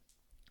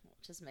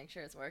just make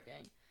sure it's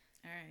working.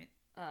 All right.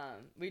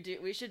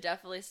 We should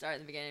definitely start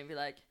in the beginning and be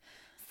like,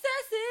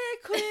 Sassy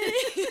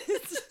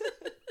Queens.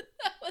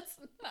 I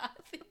was not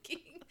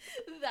thinking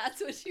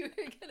that's what you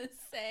were gonna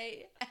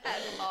say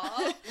at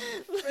all.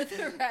 For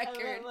the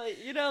record,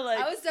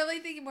 I was definitely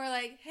thinking more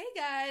like, "Hey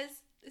guys,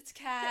 it's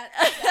Kat,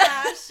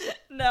 it's Ash."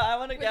 No, I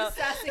want to go. The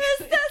Sassy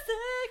Queens.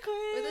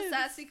 We're the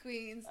Sassy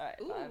Queens. All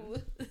right,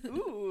 Ooh.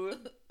 Ooh.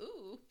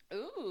 Ooh.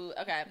 Ooh.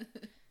 Okay.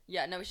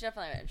 Yeah. No, we should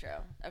definitely have an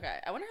intro. Okay.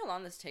 I wonder how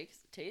long this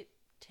tapes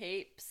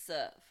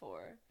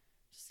for.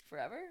 Just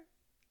forever.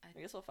 I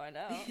guess we'll find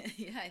out.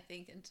 Yeah, I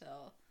think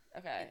until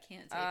okay. I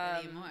can't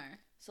tape anymore.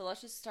 So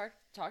let's just start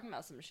talking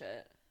about some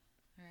shit.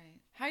 All right.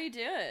 How you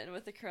doing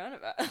with the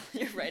coronavirus?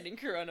 You're writing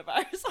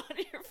coronavirus on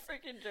your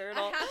freaking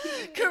journal.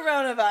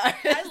 Coronavirus.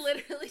 I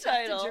literally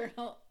title. Have to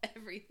journal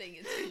everything.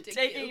 It's ridiculous.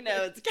 Taking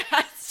notes,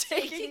 guys.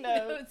 Taking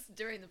notes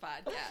during the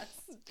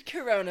podcast.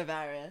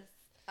 Coronavirus.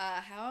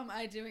 How am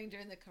I doing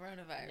during the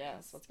coronavirus?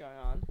 Yes. What's going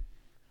on?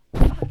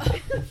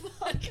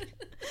 Fuck.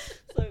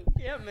 So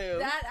can't move.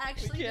 That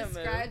actually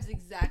describes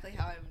exactly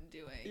how I'm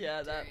doing.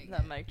 Yeah,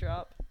 that mic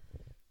drop.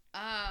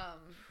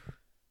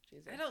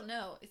 Jesus. I don't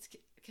know. It's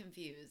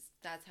confused.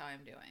 That's how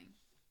I'm doing.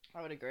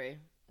 I would agree.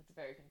 It's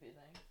very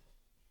confusing.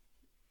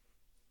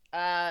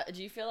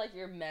 Do you feel like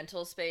your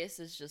mental space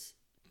is just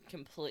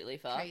completely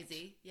fucked?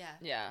 Crazy. Yeah.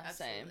 Yeah.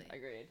 Absolutely. Same.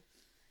 Agreed.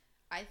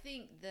 I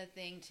think the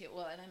thing too.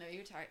 Well, and I know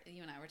you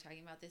and I were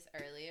talking about this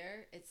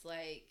earlier. It's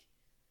like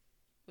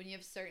when you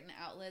have certain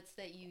outlets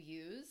that you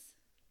use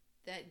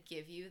that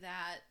give you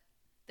that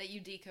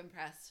you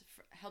decompress,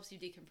 helps you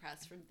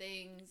decompress from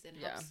things and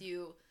helps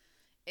you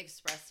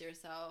express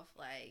yourself.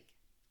 Like,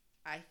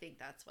 I think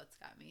that's what's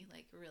got me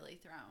like really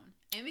thrown.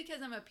 And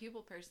because I'm a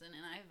people person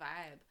and I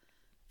vibe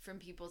from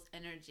people's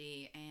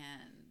energy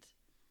and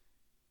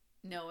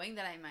knowing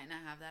that I might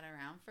not have that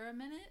around for a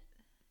minute.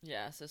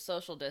 Yeah, so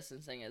social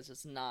distancing is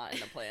just not in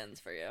the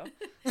plans for you.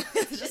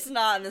 It's just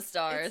not in the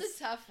stars. It's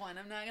a tough one.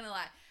 I'm not gonna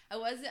lie.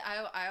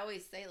 I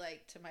always say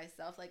like to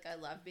myself like I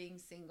love being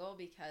single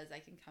because I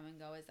can come and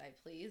go as I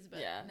please.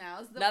 But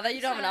now that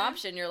you don't have an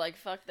option, you're like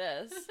fuck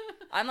this.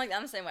 I'm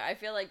the same way. I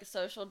feel like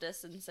social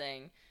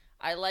distancing.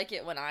 I like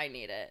it when I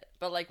need it,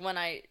 but like when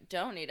I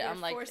don't need it,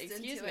 I'm like,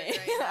 excuse me.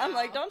 Right I'm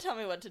like, don't tell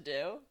me what to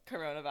do.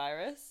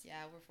 Coronavirus.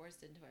 Yeah, we're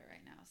forced into it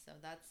right now, so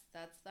that's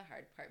the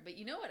hard part. But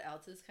you know what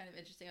else is kind of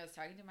interesting? I was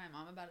talking to my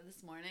mom about it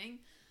this morning.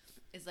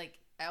 Is like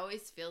I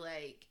always feel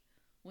like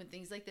when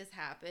things like this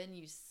happen,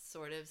 you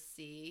sort of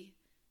see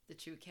the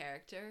true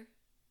character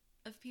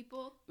of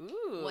people.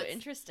 Ooh,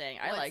 interesting.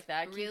 I like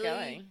that. Keep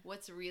going.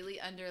 What's really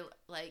under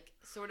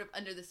sort of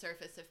under the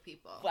surface of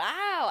people.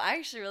 Wow, I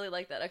actually really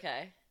like that.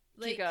 Okay.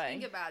 Like, keep going.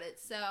 Think about it.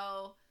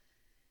 So,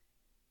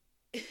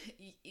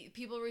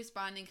 people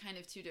respond in kind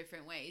of two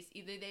different ways.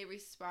 Either they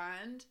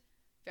respond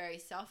very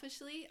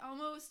selfishly,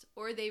 almost,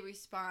 or they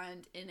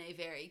respond in a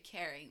very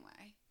caring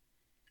way.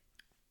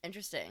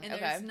 Interesting. And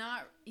there's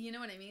not, you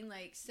know what I mean?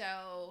 Like,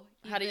 so...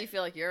 How do you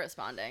feel like you're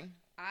responding?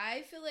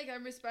 I feel like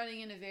I'm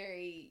responding in a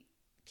very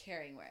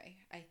caring way.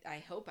 I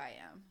hope I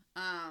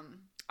am.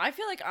 I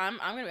feel like I'm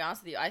going to be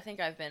honest with you. I think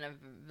I've been a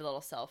little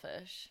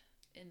selfish.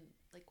 In...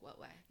 Like, what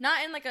way?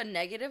 Not in, like, a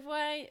negative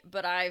way,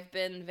 but I've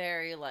been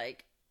very,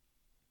 like,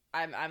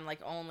 I'm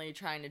like, only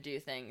trying to do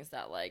things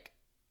that, like,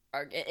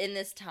 are, in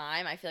this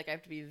time, I feel like I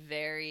have to be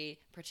very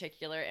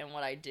particular in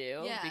what I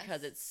do. Yes.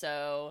 Because it's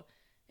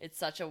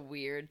such a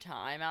weird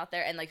time out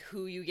there, and, like,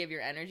 who you give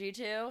your energy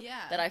to.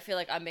 Yeah. That I feel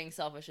like I'm being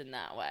selfish in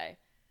that way.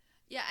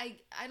 Yeah, I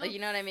don't... Like, you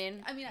know what I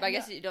mean? I mean, but I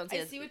guess you don't see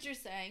I see what you're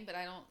saying, but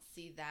I don't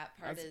see that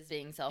part as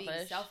being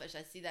selfish.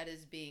 I see that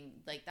as being,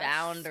 like, that's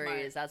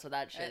boundaries. Smart. That's what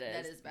that shit is.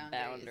 That is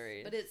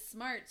boundaries. But it's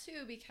smart,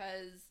 too,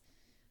 because...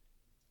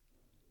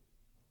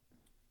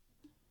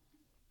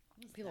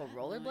 People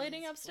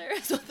rollerblading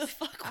upstairs? What the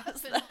fuck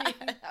was that?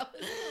 That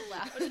was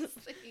the loudest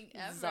thing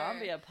ever.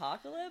 Zombie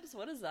apocalypse?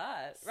 What is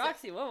that?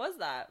 Roxy, what was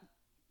that?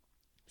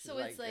 So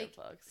it's like...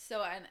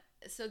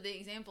 So the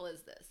example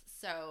is this.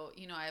 So,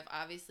 you know, I've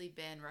obviously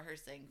been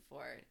rehearsing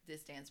for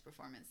this dance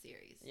performance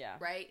series. Yeah.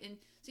 Right? And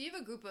so you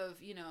have a group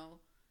of, you know,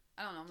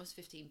 I don't know, almost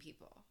 15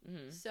 people.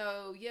 Mm-hmm.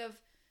 So you have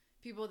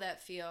people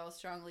that feel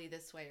strongly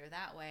this way or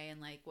that way. And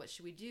like, what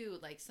should we do?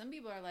 Like, some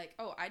people are like,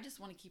 oh, I just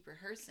want to keep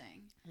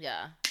rehearsing.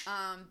 Yeah.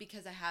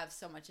 Because I have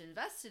so much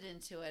invested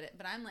into it.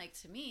 But I'm like,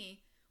 to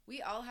me,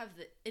 we all have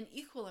an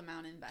equal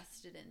amount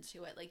invested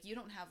into it. Like, you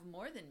don't have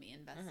more than me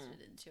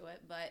invested into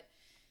it. But...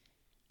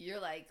 you're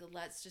like,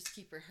 let's just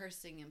keep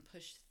rehearsing and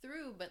push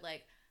through. But,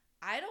 like,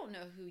 I don't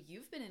know who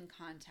you've been in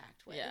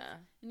contact with. Yeah.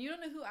 And you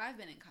don't know who I've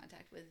been in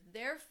contact with.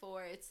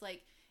 Therefore, it's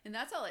like, and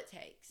that's all it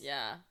takes.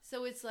 Yeah.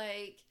 So it's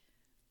like,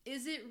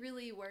 is it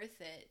really worth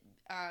it?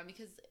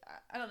 Because,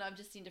 I don't know, I've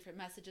just seen different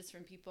messages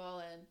from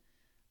people.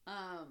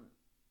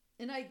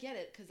 And I get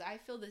it, because I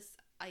feel this,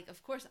 like,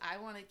 of course, I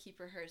want to keep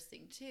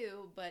rehearsing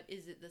too. But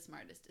is it the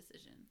smartest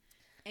decision?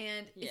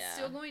 And it's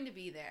still going to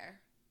be there.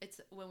 It's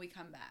when we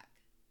come back.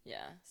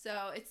 Yeah.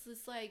 So it's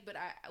just like, but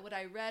what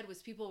I read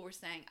was people were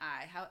saying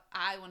how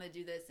I want to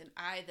do this and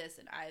I this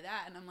and I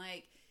that, and I'm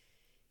like,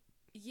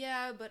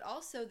 Yeah, but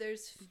also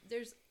there's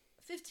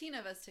 15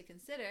 of us to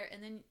consider,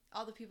 and then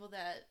all the people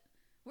that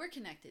we're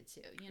connected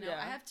to. You know,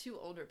 I have 2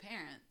 older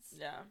parents.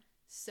 Yeah.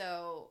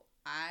 So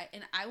I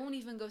won't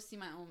even go see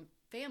my own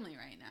family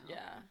right now.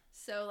 Yeah.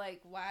 So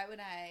like, why would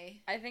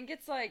I? I think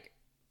it's like,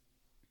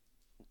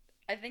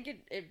 I think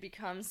it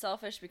becomes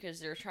selfish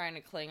because you're trying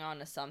to cling on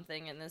to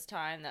something in this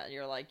time that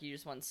you're like, you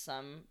just want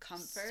some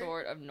comfort,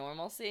 sort of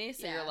normalcy.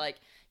 So you're like,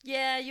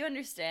 yeah, you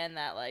understand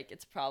that like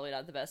it's probably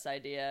not the best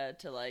idea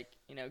to like,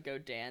 you know, go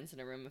dance in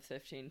a room of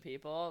 15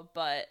 people,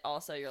 but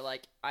also you're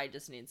like, I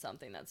just need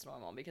something that's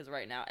normal because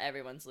right now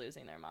everyone's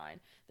losing their mind.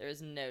 There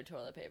is no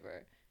toilet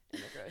paper in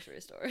the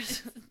grocery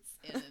stores.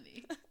 It's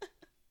insanity.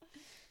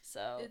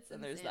 So it's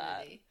and there's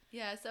that.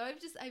 Yeah, so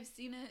I've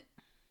seen it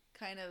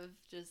kind of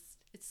just,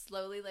 it's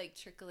slowly like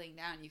trickling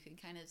down. You can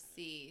kind of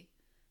see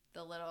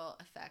the little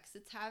effects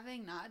it's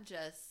having, not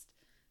just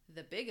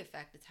the big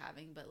effect it's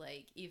having, but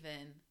like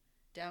even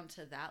down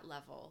to that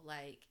level,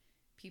 like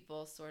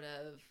people sort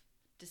of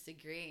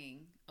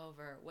disagreeing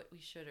over what we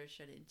should or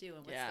shouldn't do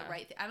and what's the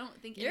right thing. I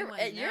don't think anyone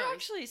knows. You're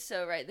actually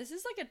so right. This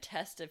is like a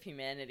test of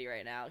humanity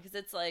right now because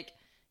it's like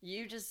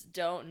you just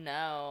don't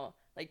know.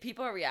 Like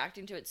people are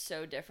reacting to it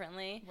so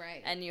differently.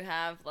 Right. And you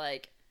have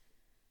like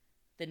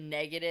the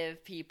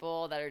negative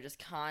people that are just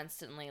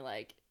constantly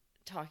like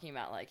talking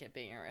about like it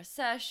being a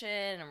recession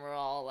and we're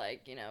all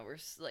like, you know, we're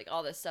like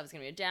all this stuff's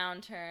gonna be a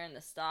downturn,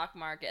 the stock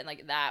market and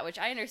like that, which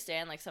I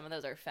understand like some of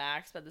those are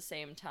facts, but at the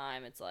same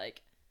time it's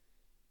like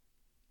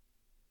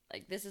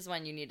this is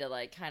when you need to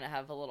like kind of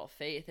have a little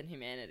faith in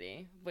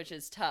humanity, which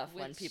is tough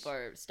when people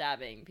are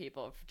stabbing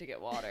people to get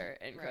water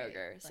in right.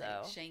 Kroger,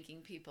 so like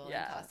shanking people in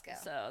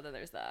Costco. So then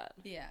there's that.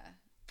 Yeah.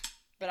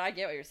 But I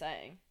get what you're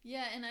saying.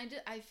 Yeah, and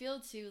I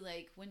feel too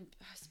like when,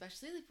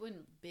 especially like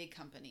when big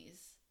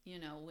companies, you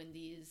know, when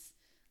these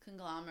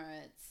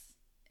conglomerates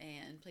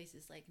and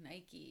places like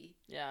Nike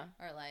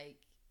are like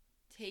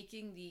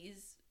taking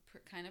these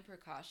kind of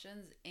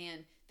precautions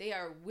and they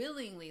are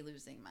willingly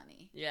losing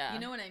money. Yeah. You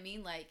know what I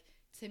mean? Like,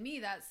 to me,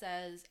 that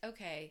says,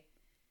 okay,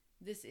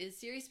 this is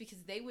serious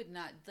because they would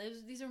not,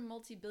 these are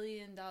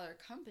multi-billion-dollar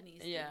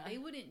companies. Yeah. They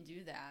wouldn't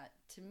do that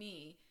to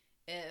me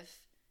if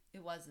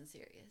it wasn't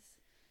serious.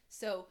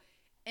 So,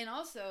 and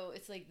also,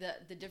 it's like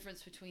the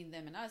difference between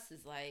them and us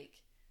is like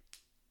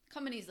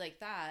companies like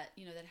that,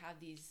 you know, that have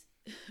these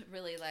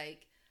really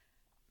like,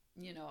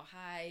 you know,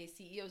 high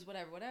CEOs,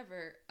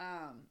 whatever,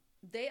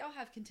 they all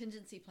have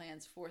contingency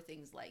plans for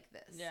things like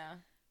this. Yeah.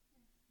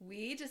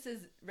 We just as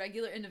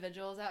regular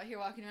individuals out here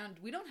walking around,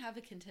 we don't have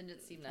a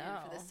contingency plan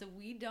for this, so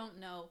we don't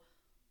know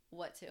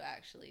what to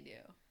actually do.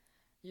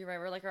 You're right.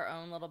 We're like our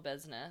own little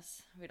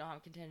business. We don't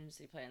have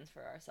contingency plans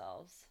for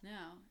ourselves. No,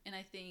 and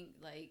I think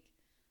like,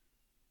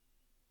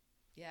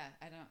 yeah,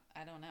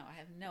 I don't know. I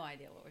have no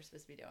idea what we're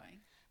supposed to be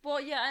doing.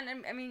 Well, yeah,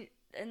 and I mean,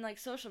 and like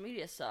social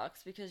media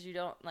sucks because you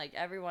don't like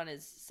everyone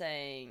is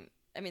saying.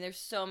 I mean, there's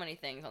so many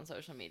things on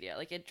social media.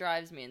 Like it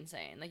drives me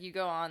insane. Like you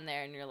go on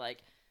there and you're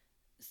like,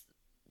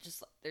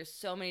 just there's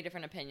so many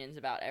different opinions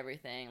about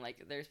everything.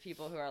 Like there's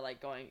people who are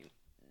like going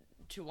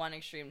to one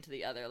extreme to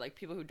the other. Like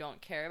people who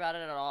don't care about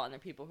it at all, and there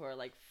are people who are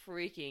like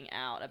freaking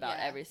out about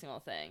every single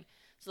thing.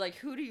 So like,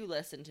 who do you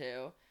listen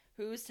to?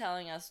 Who's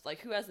telling us,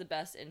 like, who has the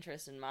best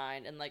interest in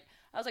mind? And, like,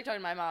 I was, like, talking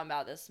to my mom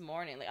about this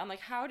morning. Like, I'm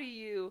like, how do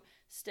you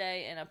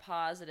stay in a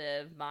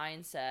positive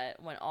mindset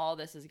when all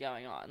this is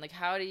going on? Like,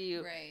 how do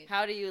you,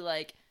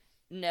 like,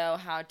 know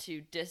how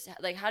to,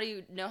 how do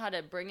you know how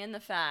to bring in the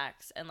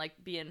facts and,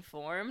 like, be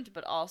informed,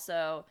 but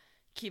also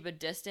keep a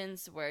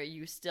distance where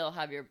you still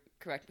have your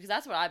correct, because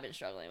that's what I've been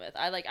struggling with.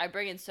 I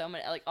bring in so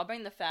many, like, I'll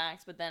bring the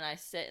facts, but then I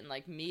sit in,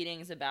 like,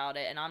 meetings about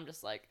it, and I'm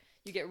just, like,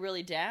 you get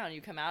really down,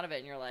 you come out of it,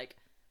 and you're, like,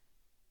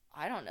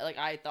 I don't know, like,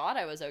 I thought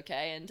I was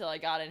okay until I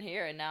got in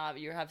here, and now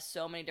you have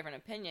so many different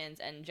opinions,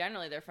 and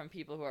generally they're from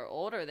people who are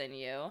older than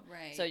you.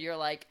 Right. So you're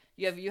like,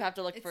 you have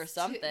to look for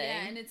something.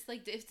 Yeah, and it's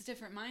like, it's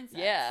different mindsets.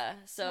 Yeah,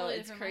 so totally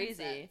it's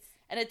crazy. Mindsets.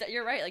 And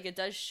you're right, like, it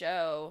does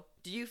show.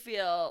 Do you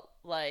feel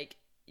like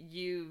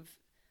you've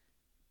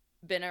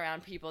been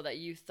around people that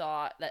you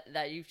thought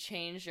that you've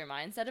changed your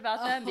mindset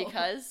about them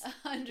because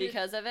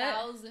of it?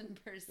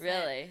 1,000%.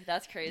 Really?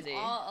 That's crazy.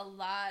 A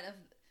lot of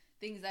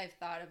things I've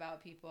thought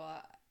about people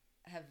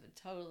have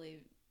totally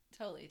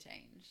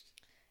changed.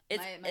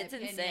 It's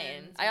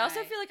insane. I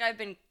also feel like I've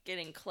been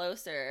getting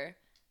closer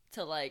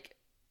to like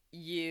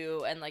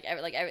you, and like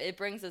it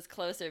brings us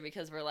closer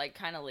because we're like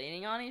kind of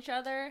leaning on each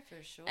other.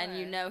 For sure. And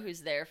you know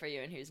who's there for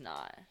you and who's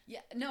not.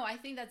 Yeah. No, I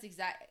think that's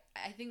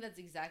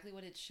exactly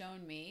what it's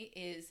shown me,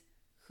 is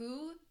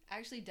who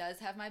actually does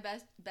have my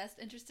best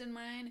interest in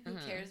mind, who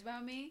cares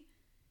about me,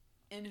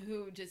 and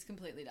who just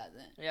completely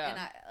doesn't.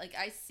 Yeah. And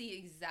I see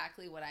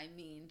exactly what I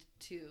mean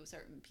to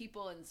certain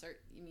people and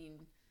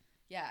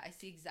I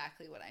see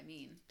exactly what I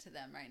mean to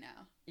them right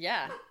now.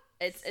 Yeah.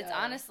 It's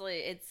honestly,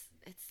 it's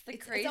the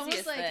craziest thing.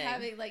 It's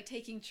almost like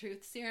taking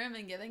truth serum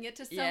and giving it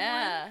to someone.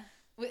 Yeah.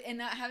 And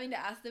not having to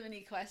ask them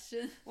any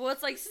questions. Well,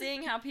 it's like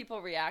seeing how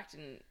people react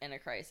in a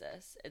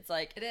crisis. It's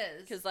like, it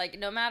is. Because like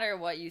no matter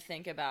what you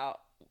think about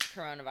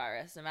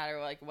coronavirus, no matter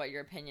like what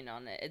your opinion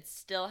on it, it's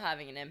still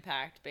having an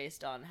impact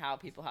based on how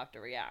people have to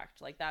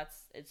react. Like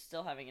it's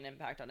still having an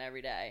impact on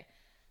every day.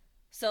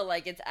 So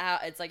like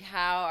it's like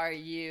how are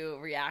you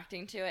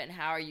reacting to it and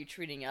how are you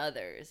treating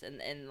others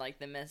in like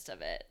the midst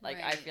of it? Like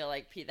right. I feel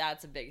like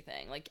that's a big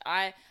thing. Like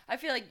I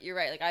feel like you're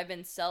right. Like I've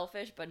been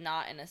selfish, but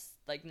not in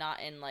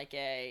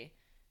a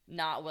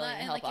not willing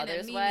to help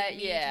others way.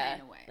 Yeah.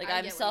 Kind of way. Like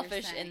I'm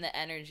selfish in the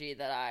energy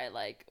that I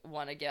like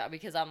want to give out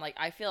because I'm like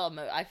I feel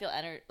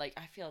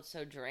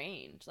so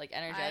drained. Like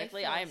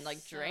energetically I'm like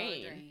so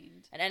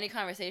drained. And any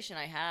conversation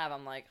I have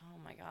I'm like,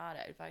 "Oh my god,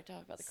 if I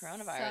talk about the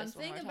coronavirus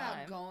something one more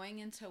time." About going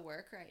into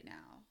work right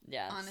now.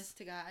 Yes. Honest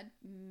to God,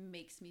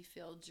 makes me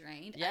feel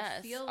drained. Yes.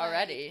 I feel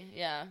already.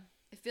 Yeah.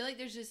 I feel like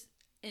there's just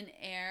an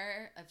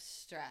air of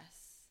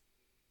stress.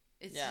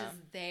 It's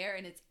just there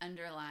and it's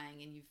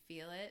underlying and you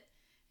feel it.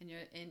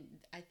 And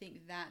I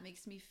think that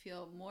makes me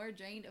feel more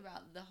drained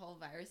about the whole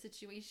virus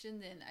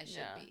situation than I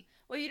should be.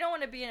 Well, you don't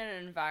want to be in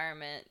an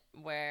environment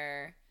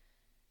where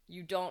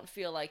you don't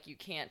feel like you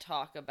can't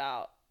talk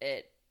about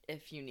it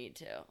if you need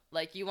to.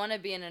 Like you want to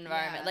be in an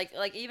environment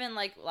like even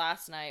like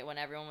last night when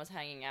everyone was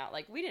hanging out,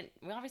 like we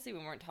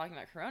weren't talking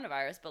about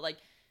coronavirus, but like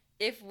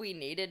if we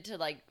needed to,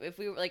 like,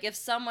 if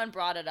someone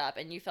brought it up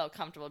and you felt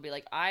comfortable to be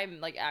like, I'm,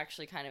 like,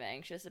 actually kind of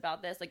anxious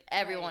about this, like,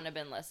 everyone had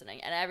been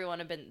listening and everyone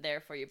had been there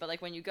for you. But,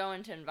 like, when you go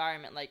into an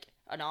environment, like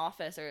an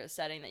office or a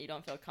setting that you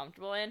don't feel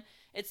comfortable in,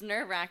 it's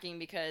nerve-wracking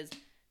because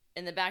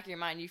in the back of your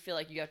mind, you feel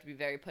like you have to be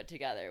very put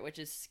together, which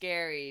is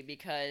scary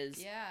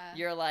because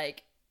you're,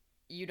 like,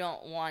 you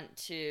don't want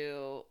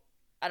to...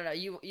 I don't know,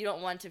 you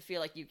don't want to feel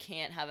like you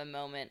can't have a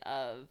moment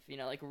of, you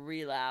know, like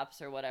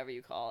relapse or whatever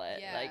you call it.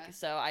 Yeah. Like,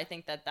 so I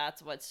think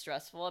that's what's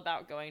stressful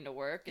about going to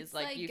work is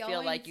like you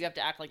feel like you have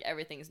to act like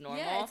everything's normal.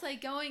 Yeah, it's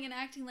like going and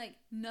acting like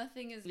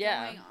nothing is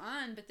going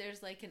on, but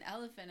there's like an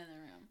elephant in the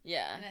room.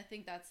 Yeah. And I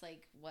think that's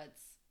like what's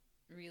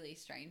really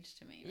strange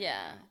to me. Right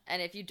now.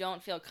 And if you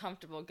don't feel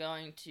comfortable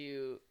going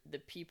to the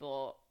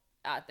people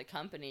at the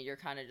company, you're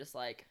kind of just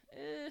like,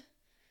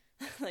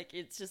 like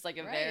it's just like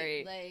a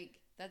very... like...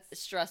 That's a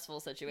stressful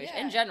situation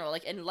in general,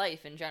 like in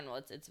life in general.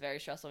 It's very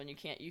stressful when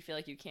you feel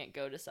like you can't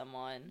go to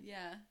someone.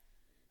 Yeah,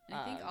 and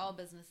I think all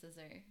businesses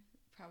are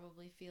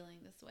probably feeling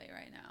this way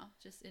right now,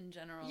 just in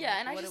general. Yeah,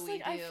 and I feel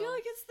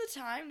like it's the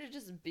time to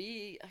just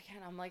be.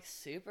 Again, I'm like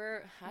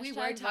super. We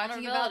were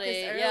talking about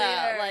this earlier.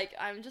 Yeah, like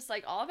I'm just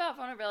like all about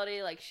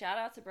vulnerability. Like shout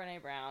out to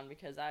Brene Brown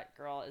because that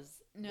girl is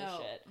the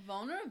shit.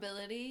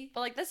 Vulnerability.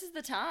 But like this is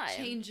the time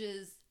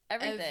changes.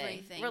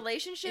 Everything.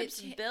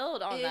 Relationships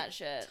build on that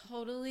shit.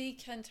 Totally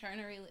can turn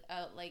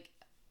like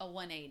a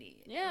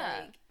 180.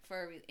 Yeah. Like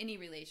for any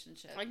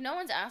relationship. Like no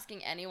one's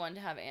asking anyone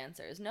to have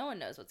answers. No one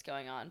knows what's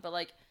going on. But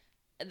like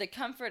the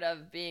comfort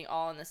of being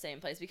all in the same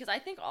place, because I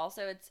think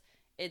also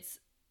it's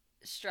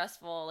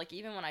stressful. Like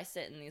even when I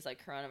sit in these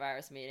like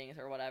coronavirus meetings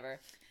or whatever.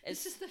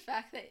 It's just the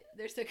fact that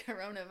there's a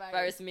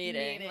coronavirus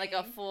meeting, like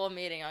a full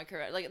meeting on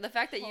corona. Like the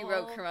fact that you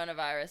wrote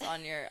coronavirus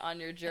on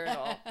your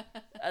journal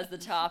as the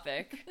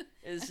topic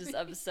is just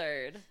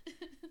absurd.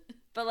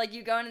 But like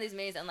you go into these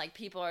meetings and like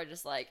people are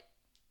just like,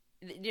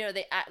 you know,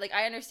 they act like,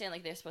 I understand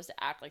like they're supposed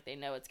to act like they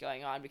know what's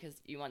going on because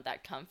you want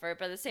that comfort,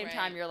 but at the same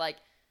time you're like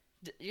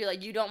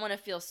you don't want to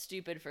feel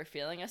stupid for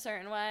feeling a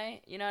certain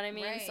way. You know what I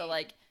mean? Right. So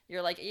like.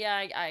 You're like,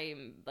 yeah, I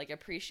like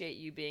appreciate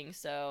you being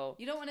so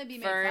you don't want to be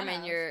firm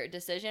in your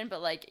decision,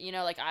 but like, you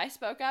know, like I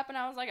spoke up and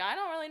I was like, I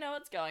don't really know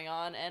what's going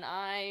on, and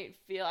I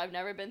feel I've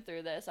never been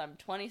through this. I'm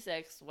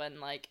 26 when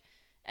like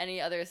any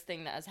other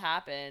thing that has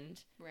happened.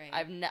 Right.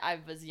 I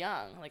was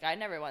young, like I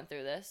never went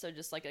through this, so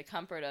just like a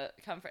comfort,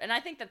 and I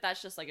think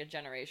that's just like a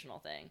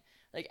generational thing.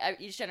 Like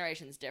each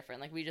generation is different.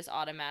 Like we just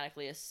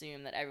automatically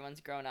assume that everyone's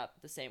grown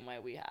up the same way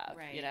we have.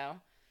 Right. You know.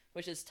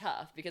 Which is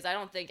tough because I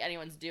don't think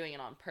anyone's doing it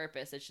on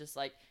purpose. It's just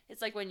like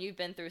when you've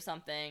been through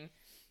something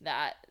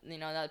that, you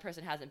know, another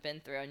person hasn't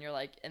been through, and you're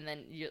like, and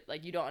then you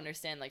like you don't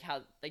understand like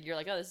how, like you're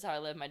like, oh, this is how I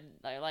live my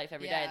life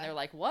every day, and they're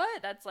like,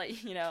 what? That's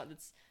like, you know,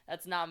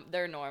 that's not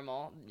their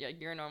normal.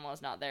 Your normal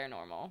is not their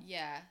normal.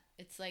 Yeah,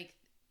 it's like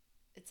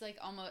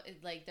almost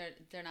like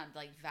they're not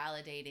like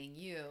validating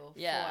you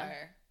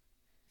for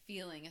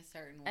feeling a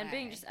certain way and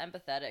being just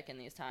empathetic in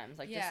these times,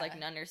 like just like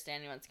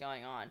understanding what's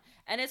going on,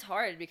 and it's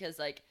hard because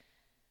like.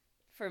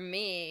 For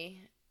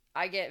me,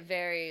 I get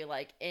very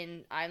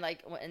in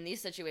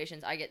these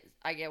situations I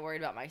get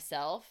worried about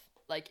myself,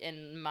 like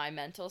in my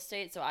mental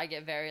state, so I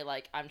get very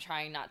I'm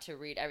trying not to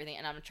read everything,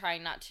 and I'm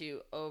trying not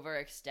to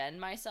overextend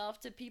myself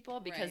to people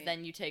because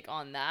then you take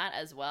on that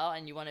as well,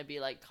 and you want to be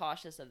like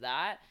cautious of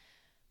that.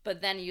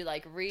 But then you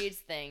like read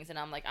things, and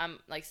I'm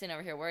like sitting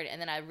over here worried,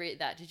 and then I read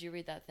that. Did you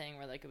read that thing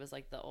where like it was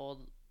like the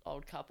old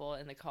couple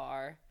in the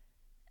car?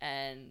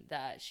 And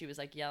that she was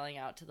like yelling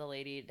out to the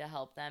lady to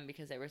help them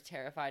because they were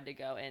terrified to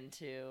go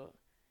into.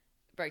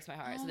 Breaks my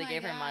heart. So they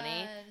gave her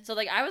money. So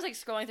like I was like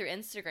scrolling through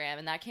Instagram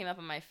and that came up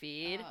on my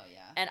feed. Oh yeah.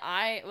 And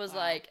I was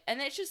like, and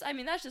it's just, I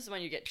mean, that's just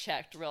when you get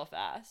checked real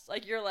fast.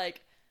 Like you're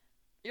like,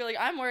 you're like,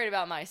 I'm worried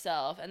about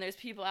myself, and there's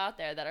people out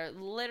there that are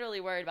literally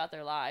worried about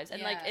their lives,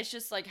 and like it's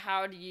just like,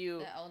 how do you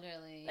the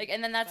elderly, like,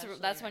 and then that's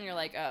when you're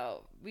like,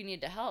 oh, we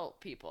need to help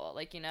people,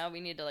 like, you know,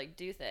 we need to like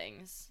do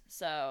things.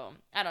 So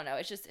I don't know,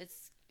 it's just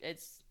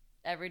it's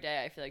every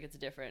day I feel like it's a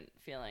different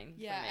feeling.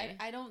 Yeah, for me.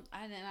 I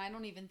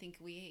don't even think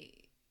we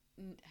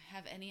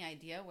have any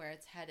idea where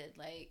it's headed.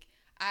 Like,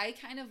 I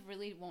kind of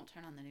really won't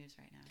turn on the news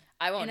right now.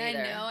 I won't either.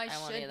 And I know I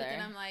should, but then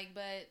I'm like,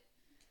 But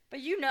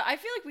you know, I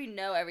feel like we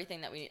know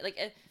everything that we need. Like,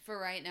 for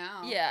right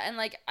now. Yeah, and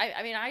like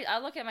I mean, I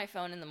look at my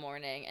phone in the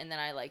morning, and then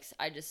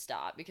I just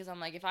stop, because I'm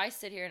like, if I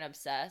sit here and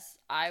obsess,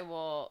 I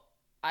will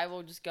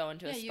just go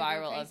into a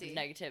spiral of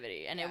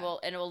negativity, and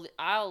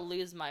I'll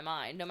lose my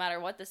mind. No matter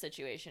what the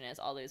situation is,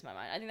 I'll lose my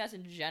mind. I think that's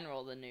in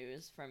general the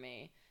news for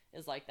me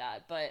is like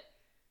that, but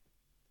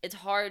it's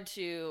hard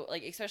to,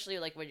 like, especially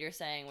like what you're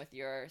saying with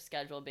your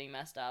schedule being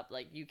messed up.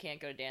 Like, you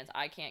can't go to dance,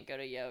 I can't go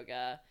to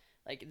yoga.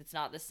 Like, it's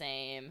not the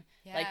same.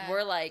 Yeah. Like,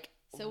 we're like,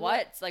 so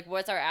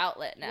what's our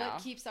outlet now?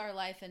 What keeps our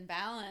life in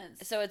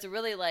balance? So it's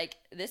really like,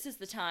 this is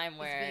the time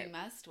where it's being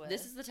messed with.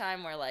 This is the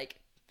time where, like,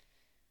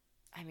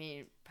 I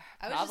mean,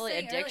 probably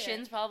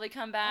addictions probably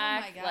come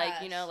back. Oh my gosh.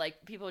 Like, you know,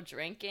 like people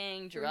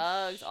drinking,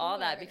 drugs, all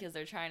that, because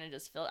they're trying to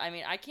just fill. I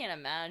mean, I can't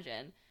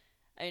imagine.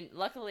 I mean,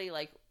 luckily,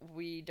 like,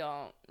 we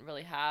don't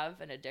really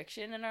have an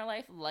addiction in our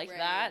life like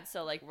that.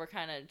 So, like, we're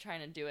kind of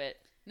trying to do it.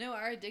 No,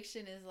 our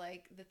addiction is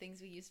like the things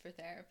we use for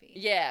therapy.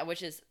 Yeah,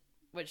 which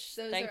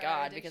thank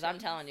God, because I'm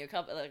telling you, a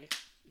couple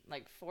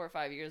like 4 or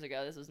 5 years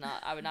ago, this was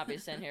not. I would not be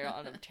sitting here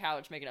on a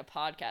couch making a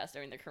podcast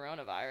during the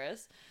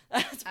coronavirus.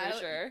 That's for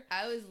sure.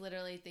 I was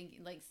literally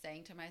thinking, like,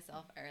 saying to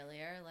myself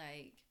earlier,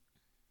 like,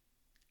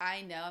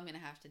 I know I'm gonna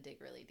have to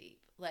dig really deep.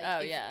 Like,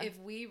 if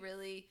we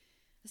really,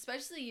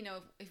 especially, you know,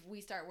 if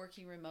we start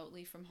working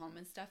remotely from home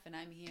and stuff, and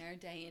I'm here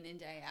day in and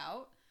day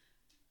out.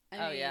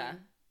 I mean,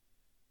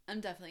 I'm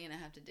definitely going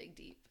to have to dig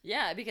deep.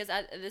 Yeah, because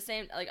at the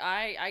same, like,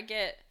 I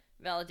get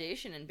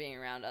validation in being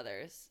around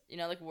others. You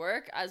know, like,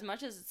 work, as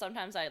much as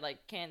sometimes I,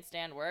 like, can't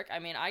stand work, I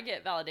mean, I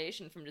get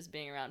validation from just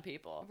being around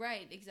people.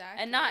 Right,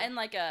 exactly. And not in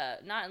like a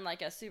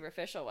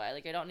superficial way.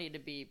 Like, I don't need to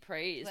be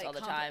praised like, all the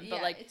time.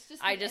 But, like, it's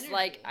just I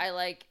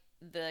like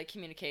the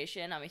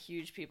communication. I'm a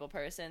huge people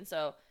person,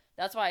 so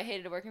that's why I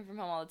hated working from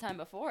home all the time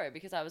before,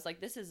 because I was like,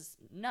 this is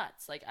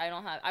nuts. Like,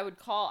 I would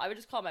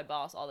just call my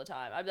boss all the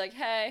time. I'd be like,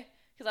 hey...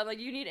 Because I'm like,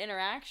 you need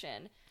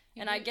interaction,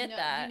 I get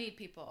that. You need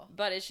people,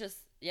 but it's just,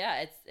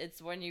 yeah,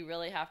 it's when you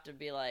really have to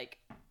be like,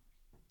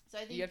 so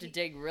I think you have to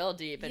dig real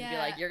deep and be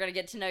like, you're gonna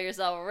get to know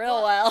yourself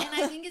real well. And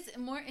I think it's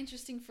more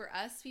interesting for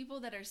us people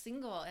that are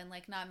single and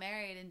like not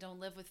married and don't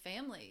live with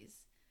families.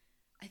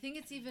 I think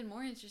it's even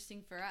more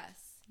interesting for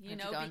us, you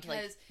know, because to,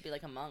 like, be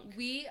like a monk.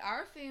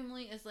 Our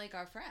family is like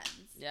our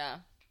friends. Yeah.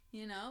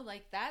 You know,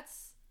 like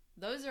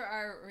those are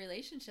our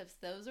relationships.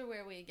 Those are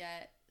where we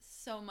get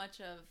so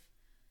much of,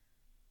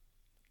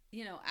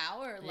 you know,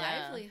 our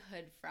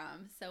livelihood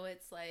from. So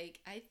it's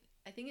like, I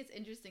think it's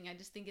interesting. I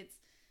just think it's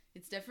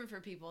different for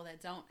people that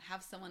don't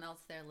have someone else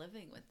there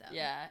living with them.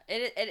 Yeah,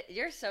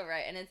 you're so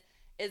right. And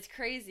it's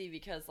crazy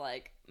because,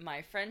 like,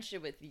 my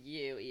friendship with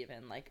you,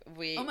 even, like,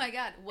 oh my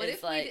God, what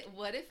if we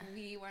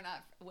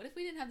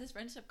didn't have this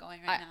friendship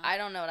going right now? I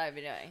don't know what I'd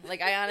be doing.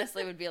 Like, I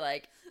honestly would be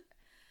like,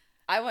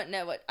 I wouldn't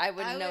know what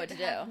to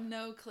do. I have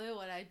no clue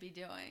what I'd be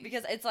doing.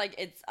 Because it's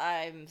like,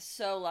 I'm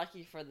so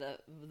lucky for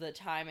the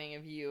timing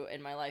of you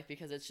in my life,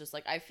 because it's just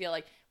like, I feel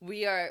like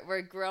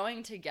we're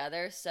growing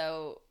together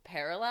so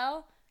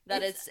parallel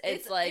that it's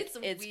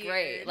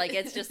great. Like,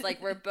 it's just like,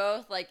 we're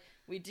both like,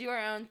 we do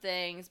our own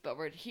things, but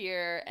we're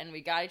here and we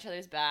got each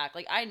other's back.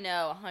 Like, I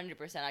know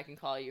 100% I can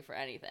call you for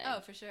anything. Oh,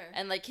 for sure.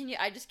 And like,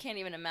 I just can't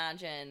even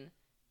imagine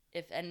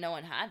and no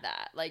one had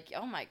that. Like,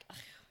 oh my God.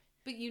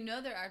 But you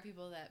know, there are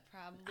people that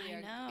probably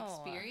are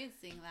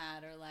experiencing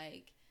that, or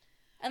like,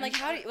 and like,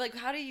 how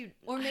do you,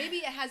 or maybe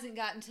it hasn't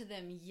gotten to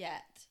them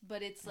yet,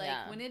 but it's like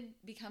when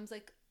it becomes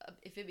like,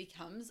 if it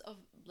becomes a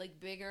like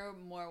bigger,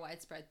 more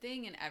widespread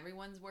thing, and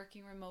everyone's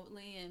working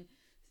remotely, and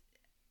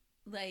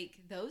like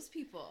those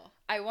people,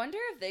 I wonder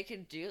if they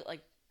could do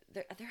like,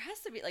 there has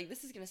to be, like,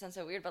 this is gonna sound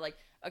so weird, but like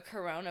a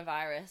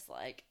coronavirus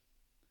like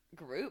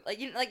group, like,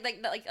 you know, like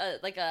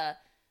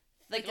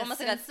almost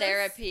like a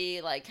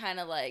therapy, like, kind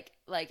of like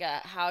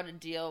how to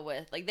deal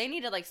with, like, they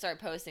need to like start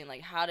posting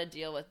like how to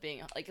deal with being,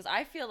 like, because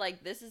I feel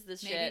like this is the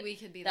shit maybe we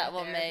could be that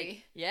will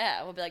therapy.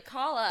 We'll be like,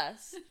 call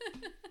us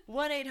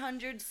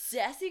 1-800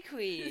 Sassy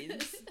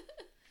Queens.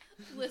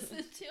 Listen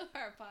to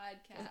our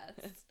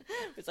podcast.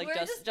 It's like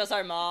just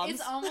our moms.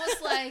 It's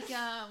almost like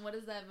what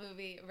is that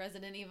movie,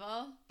 Resident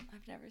Evil?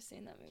 I've never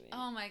seen that movie.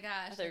 Oh my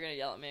gosh, I thought you were gonna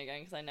yell at me again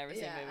because I never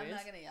seen movies. I'm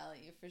not gonna yell at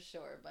you for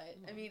sure, but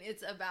I mean,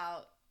 it's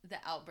about the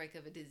outbreak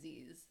of a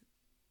disease,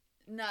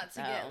 not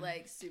to get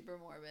like super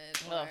morbid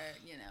or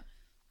you know,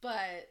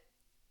 but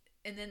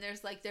and then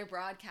there's like they're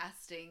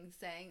broadcasting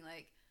saying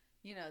like,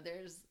 you know,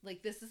 there's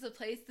like, this is a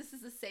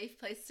safe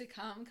place to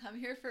come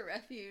here for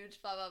refuge,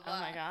 blah blah blah. Oh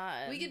my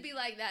God, we could be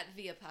like that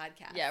via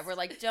podcast. Yeah, we're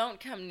like, don't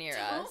come near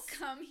us, don't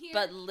come here,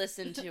 but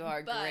listen to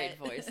our great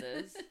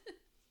voices.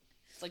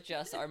 It's like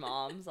just our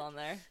moms on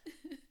there.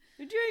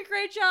 You're doing a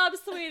great job,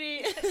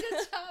 sweetie. Good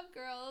job,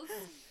 girls.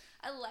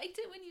 I liked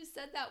it when you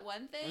said that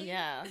one thing.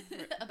 Yeah.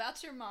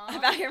 About your mom.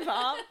 About your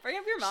mom? Bring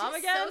up your mom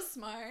She's again? So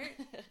smart.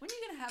 When are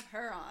you going to have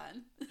her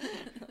on?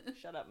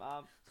 Shut up,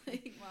 Mom.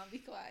 Mom, be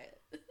quiet.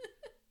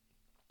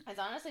 It's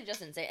honestly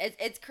just insane.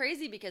 It's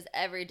crazy because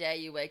every day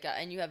you wake up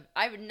and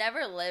I've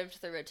never lived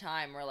through a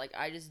time where, like,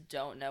 I just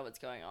don't know what's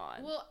going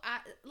on. Well,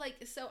 I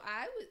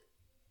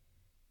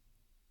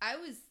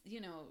was,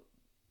 you know,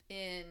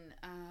 in,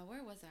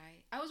 where was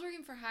I? I was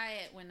working for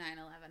Hyatt when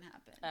 9/11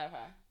 happened.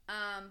 Okay.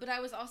 But I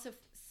was also,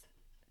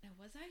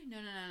 was I? No.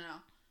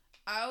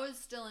 I was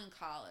still in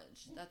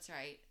college. That's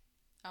right.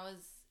 I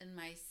was in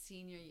my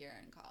senior year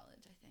in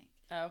college, I think.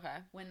 Okay.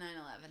 When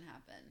 9/11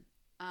 happened.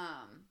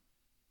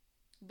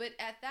 But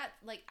at that,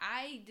 like,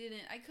 I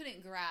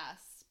couldn't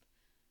grasp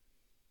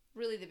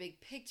really the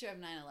big picture of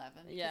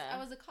 9/11. Yeah. I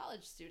was a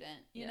college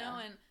student, you know,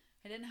 and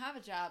I didn't have a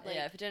job. Like,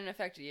 yeah, if it didn't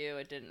affect you,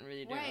 it didn't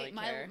really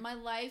care. My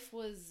life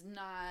was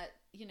not,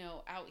 you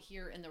know, out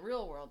here in the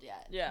real world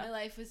yet. Yeah. My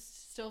life was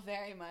still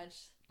very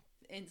much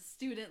in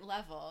student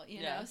level,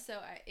 you know,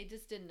 so it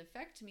just didn't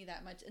affect me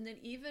that much. And then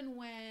even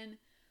when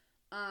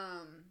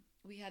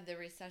we had the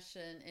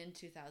recession in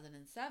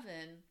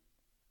 2007,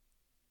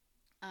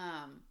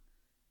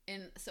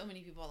 and so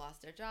many people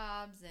lost their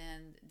jobs,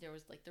 and there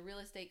was, like, the real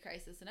estate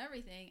crisis and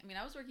everything. I mean,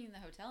 I was working in the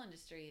hotel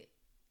industry,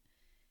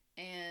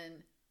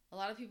 and a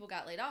lot of people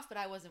got laid off, but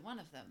I wasn't one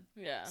of them.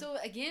 Yeah. So,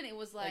 again, it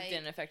was like... It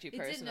didn't affect you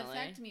personally. It didn't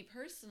affect me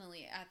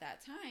personally at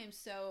that time.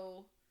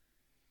 So,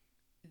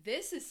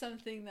 this is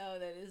something, though,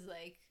 that is,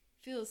 like,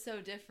 feels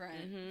so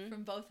different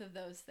from both of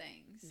those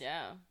things.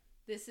 Yeah.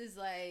 This is,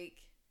 like,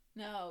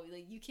 no,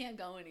 like, you can't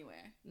go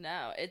anywhere.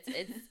 No,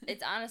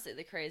 it's honestly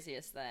the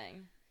craziest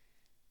thing.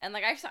 And,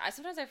 like, I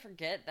sometimes I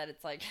forget that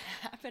it's, like,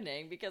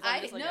 happening because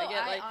I'm just, like,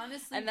 I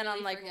honestly and then really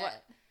I'm like, forget.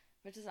 What?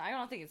 Which is, I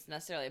don't think it's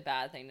necessarily a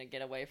bad thing to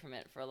get away from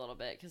it for a little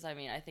bit. Because, I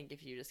mean, I think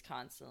if you just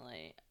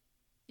constantly,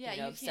 you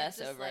obsess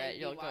just, over like, it,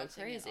 you'll go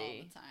crazy.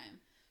 All the time.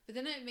 But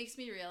then it makes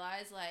me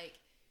realize, like,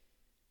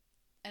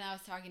 and I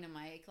was talking to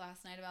Mike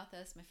last night about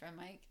this, my friend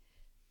Mike,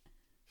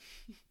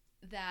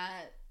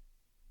 that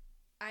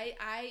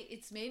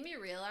it's made me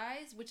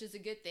realize, which is a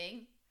good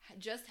thing,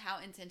 just how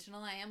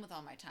intentional I am with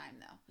all my time,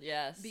 though.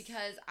 Yes.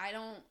 Because I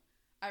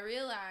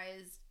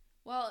realized,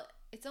 well,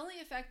 it's only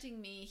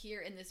affecting me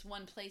here in this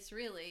one place,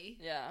 really.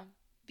 Yeah.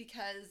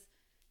 Because,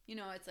 you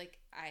know, it's like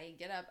I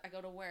get up, I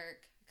go to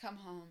work, come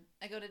home,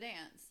 I go to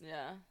dance.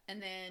 Yeah.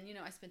 And then, you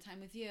know, I spend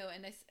time with you.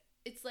 And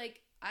it's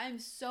like I'm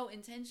so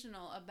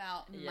intentional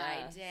about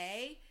my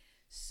day.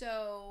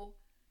 So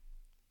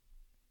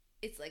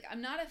it's like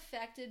I'm not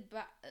affected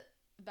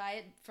by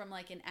it from,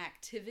 like, an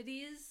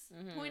activities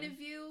point of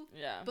view.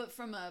 Yeah. But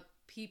from a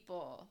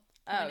people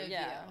point of view.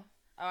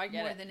 Oh, I get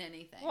it. More than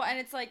anything. Well, and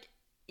it's like,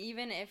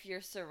 even if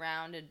you're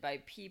surrounded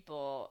by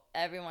people,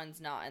 everyone's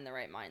not in the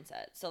right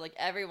mindset. So, like,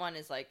 everyone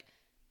is, like,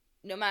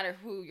 no matter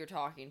who you're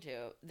talking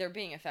to, they're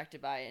being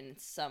affected by it in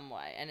some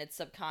way. And it's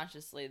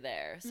subconsciously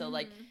there. So,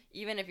 like,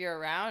 even if you're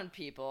around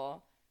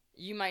people,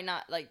 you might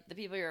not, like, the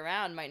people you're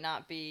around might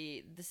not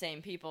be the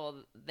same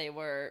people they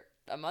were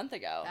a month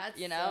ago. That's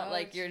you know? So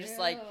like, you're true. just,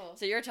 like,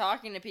 so you're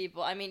talking to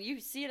people. I mean,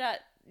 you see it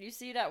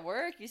at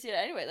work. You see it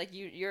anyway. Like,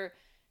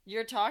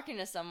 you're talking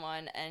to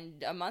someone,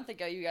 and a month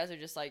ago you guys are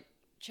just, like,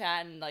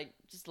 chatting, like,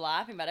 just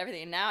laughing about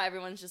everything, and now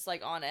everyone's just,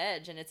 like, on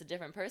edge, and it's a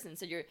different person,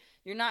 so you're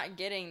not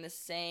getting the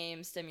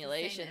same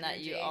stimulation that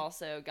you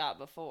also got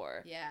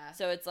before. Yeah.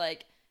 So it's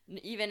like,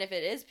 even if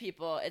it is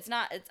people, it's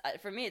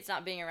for me, it's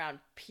not being around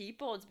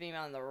people, it's being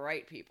around the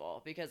right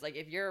people. Because, like,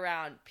 if you're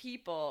around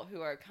people who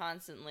are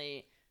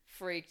constantly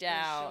freaked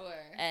out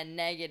and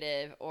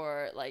negative,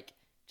 or, like,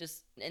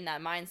 just in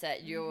that mindset,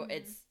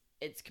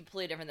 it's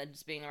completely different than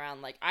just being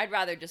around, like, I'd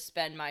rather just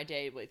spend my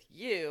day with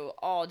you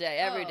all day,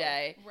 every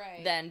day,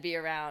 than be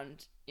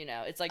around, you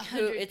know, it's like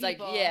who, it's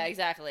people, like, yeah,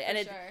 exactly.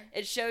 And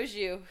it shows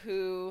you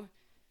who,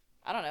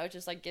 I don't know, it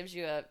just, like, gives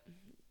you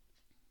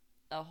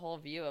a whole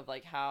view of,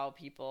 like, how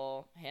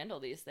people handle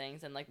these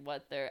things, and, like,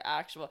 what their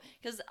actual,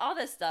 because all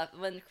this stuff,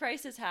 when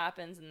crisis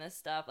happens and this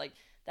stuff, like,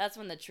 that's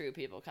when the true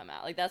people come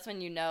out. Like, that's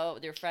when you know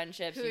your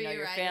friendships, you know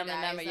your family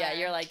member. Yeah,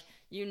 you're like,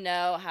 you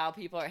know how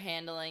people are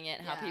handling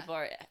it, how people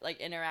are, like,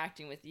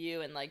 interacting with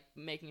you, and, like,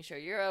 making sure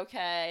you're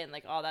okay, and,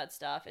 like, all that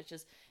stuff. It's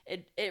just,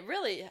 it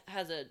really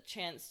has a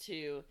chance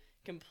to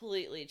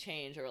completely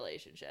change a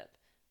relationship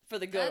for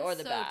the good or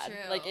the bad. True.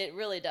 Like, it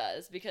really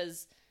does,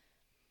 because,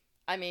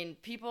 I mean,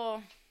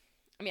 people,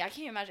 I mean, I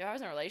can't imagine if I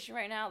was in a relationship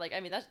right now. Like,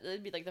 I mean,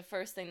 that'd be, like, the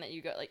first thing that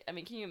you go, like, I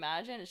mean, can you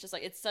imagine? It's just,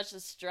 like, it's such a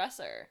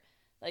stressor.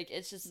 Like,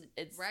 it's just,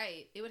 it's...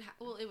 Right. It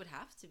would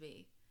have to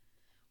be.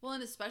 Well,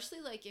 and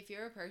especially, like, if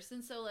you're a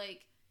person, so,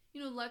 like,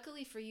 you know,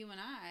 luckily for you and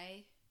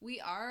I,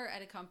 we are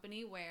at a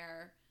company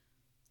where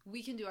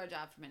we can do our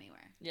job from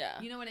anywhere.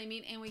 Yeah. You know what I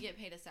mean? And we get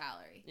paid a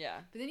salary. Yeah.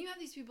 But then you have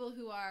these people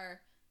who are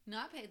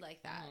not paid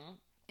like that,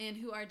 and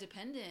who are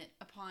dependent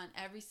upon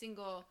every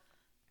single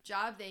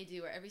job they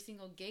do, or every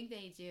single gig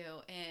they do,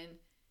 and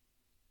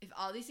if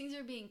all these things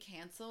are being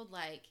canceled,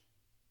 like...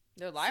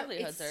 Their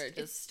livelihoods are just...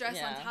 It's stress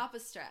on top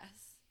of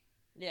stress.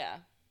 Yeah.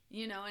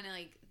 you know, and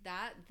like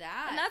that.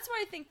 And that's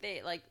why I think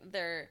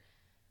they're,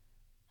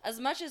 as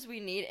much as we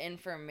need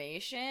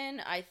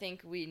information, I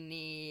think we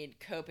need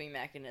coping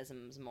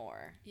mechanisms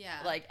more. Yeah.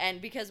 Like, and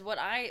because what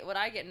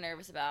I get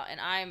nervous about, and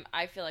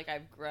I feel like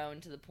I've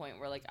grown to the point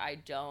where like I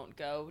don't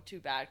go to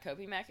bad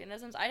coping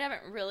mechanisms. I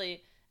haven't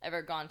really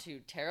ever gone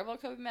to terrible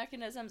coping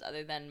mechanisms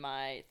other than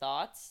my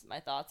thoughts. My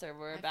thoughts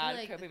were bad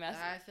coping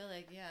mechanisms. I feel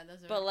like, yeah,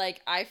 those are. But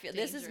like, I feel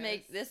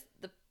dangerous.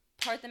 The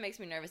part that makes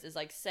me nervous is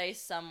like, say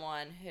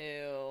someone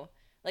who,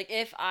 like,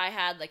 if I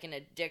had like an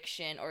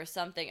addiction or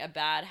something, a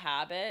bad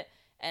habit,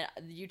 and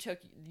you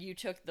took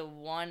the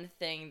one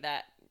thing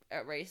that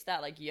erased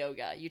that, like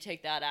yoga, you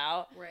take that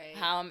out, right?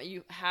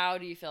 How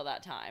do you feel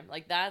that time?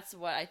 Like, that's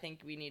what I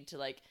think we need to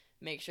like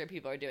make sure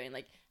people are doing.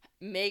 Like,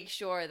 make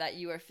sure that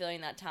you are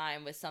filling that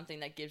time with something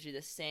that gives you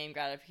the same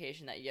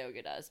gratification that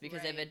yoga does.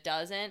 Because if it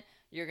doesn't,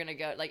 you're going to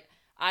go, like,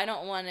 I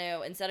don't want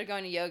to, instead of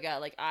going to yoga,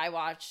 like, I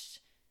was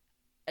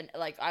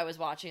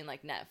watching,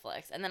 like,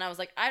 Netflix. And then I was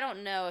like, I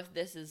don't know if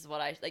this is what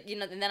I, like, you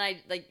know, and then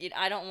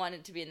I don't want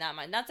it to be in that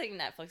mind. Not saying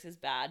Netflix is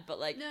bad, but,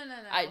 like, no.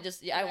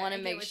 I want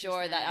to make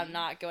sure that I'm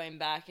not going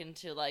back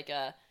into, like,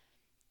 a,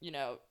 you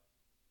know,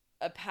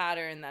 a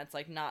pattern that's,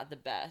 like, not the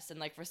best. And,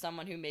 like, for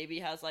someone who maybe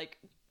has, like,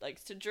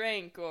 likes to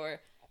drink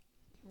or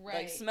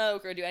like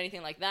smoke or do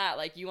anything like that,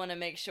 like, you want to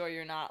make sure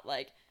you're not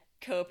like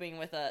coping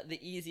with the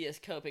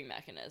easiest coping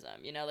mechanism,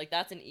 you know, like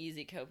that's an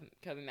easy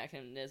coping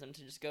mechanism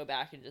to just go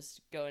back and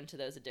just go into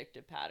those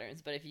addictive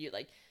patterns. But if you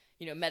like,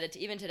 you know,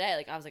 meditate, even today,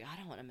 like I was like, I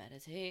don't want to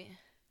meditate,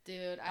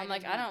 dude. I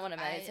don't want to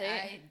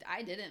meditate.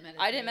 I didn't meditate.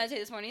 I didn't meditate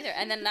this morning either.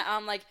 And then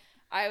I'm like,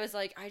 I was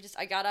like,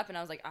 I got up and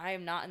I was like, I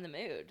am not in the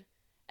mood.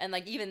 And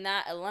like even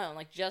that alone,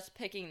 like just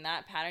picking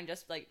that pattern,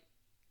 just like,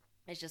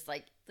 it's just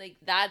like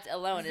that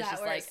alone is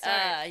just like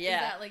yeah. Is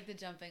that like the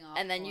jumping off?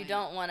 And then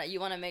point? you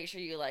want to make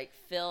sure you like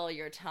fill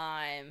your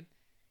time,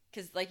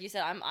 because like you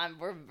said,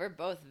 we're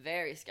both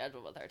very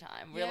scheduled with our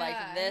time. We're like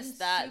this,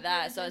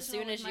 that. So as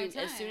soon as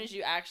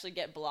you actually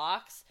get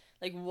blocks,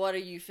 like what are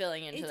you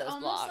filling into those blocks?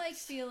 It's almost like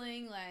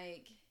feeling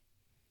like,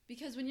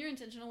 because when you're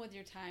intentional with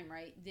your time,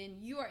 right, then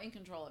you are in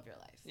control of your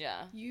life.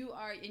 Yeah. You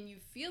are, and you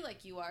feel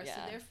like you are. Yeah.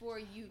 So therefore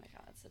you. Oh my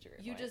God, that's such a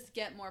great you point. just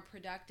get more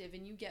productive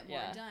and you get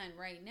more done.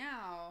 Right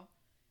now,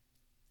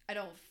 I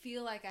don't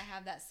feel like I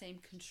have that same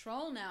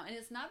control now. And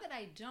it's not that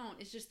I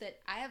don't. It's just that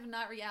I have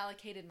not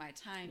reallocated my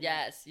time.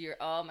 Yes.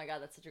 Oh my God,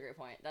 that's such a great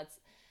point. That's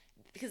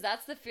because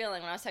that's the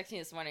feeling when I was texting you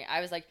this morning. I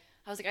was like,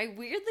 I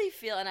weirdly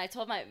feel, and I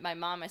told my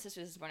mom, my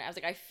sister this morning, I was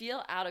like, I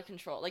feel out of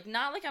control. Like,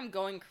 not like I'm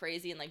going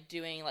crazy and like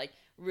doing like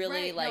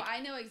really like. No, I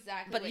know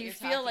exactly but what you you're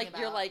feel like about.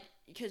 You're like,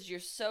 because you're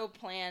so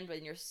planned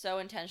and you're so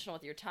intentional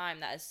with your time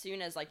that as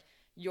soon as like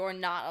you're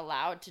not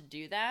allowed to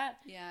do that,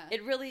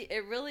 it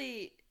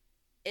really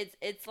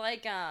it's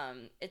like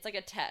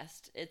a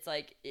test. It's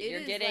like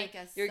you're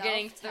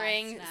getting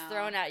things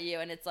thrown at you,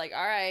 and it's like,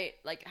 all right,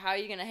 like how are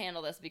you gonna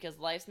handle this? Because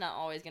life's not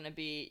always gonna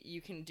be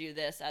you can do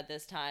this at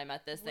this time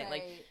at this thing.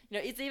 Like, you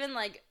know, it's even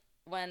like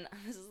when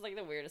this is like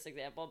the weirdest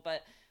example,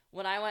 but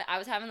when I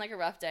was having like a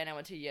rough day and I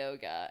went to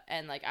yoga,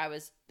 and like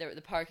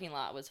the parking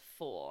lot was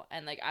full,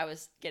 and like I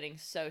was getting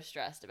so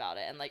stressed about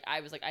it, and like I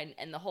was like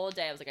and the whole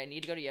day I was like, I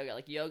need to go to yoga.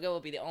 Like yoga will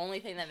be the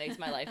only thing that makes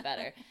my life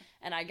better.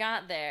 And I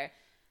got there.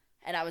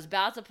 And I was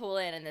about to pull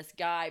in, and this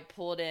guy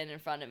pulled in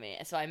front of me.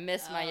 So I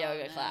missed my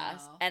yoga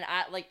class. And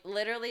I, like,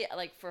 literally,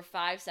 like, for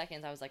 5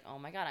 seconds, I was like, oh,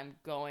 my God, I'm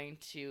going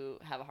to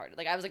have a heart attack.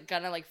 Like, I was, like,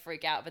 gonna, like,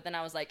 freak out. But then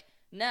I was like,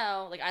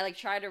 no. Like, I, like,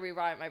 tried to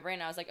rewrite my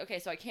brain. I was like, okay,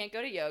 so I can't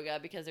go to yoga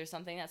because there's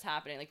something that's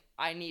happening. Like,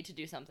 I need to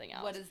do something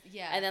else.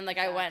 And then, like,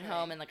 I went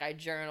home and, like, I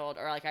journaled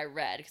or, like, I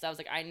read. Because I was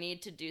like, I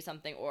need to do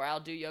something, or I'll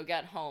do yoga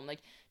at home. Like,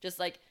 just,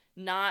 like,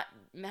 not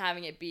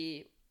having it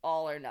be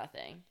all or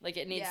nothing. Like,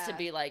 it needs to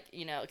be like,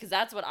 you know, because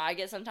that's what I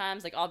get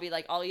sometimes. Like, I'll be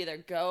like, I'll either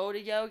go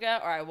to yoga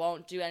or I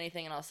won't do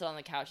anything and I'll sit on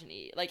the couch and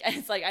eat. Like,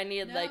 it's like I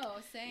need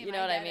same. You know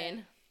what I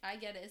mean? I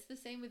get it. It's the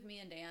same with me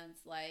and dance.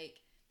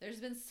 Like, there's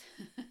been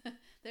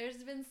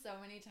so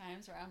many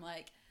times where I'm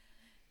like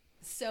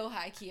so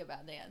high key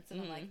about dance,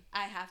 and I'm like,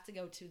 I have to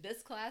go to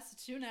this class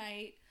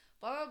tonight,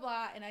 blah blah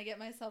blah, and I get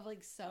myself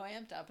like so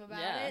amped up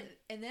about it,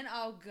 and then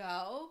I'll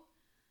go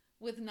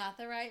with not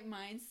the right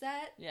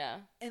mindset. Yeah.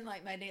 And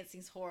like my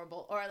dancing's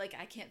horrible, or like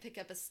I can't pick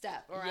up a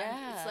step, or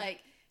it's like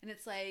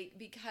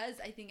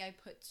because I think I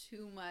put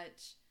too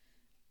much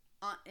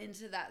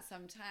into that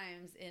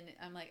sometimes, and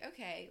I'm like,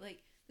 okay,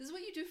 like this is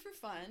what you do for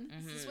fun.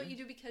 Mm-hmm. This is what you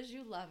do because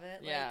you love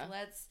it. Yeah.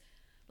 Like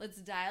let's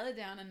dial it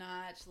down a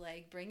notch,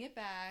 like bring it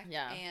back,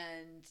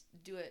 and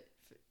do it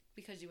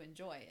because you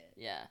enjoy it.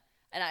 Yeah.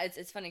 And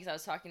it's funny because I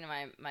was talking to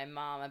my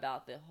mom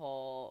about the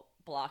whole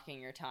blocking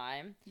your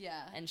time.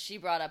 Yeah. And she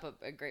brought up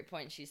a great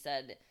point. She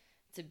said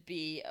to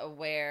be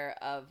aware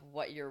of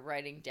what you're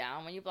writing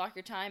down when you block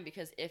your time,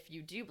 because if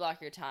you do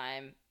block your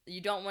time,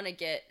 you don't want to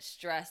get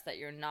stressed that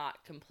you're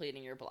not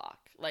completing your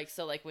block. Like,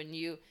 so like when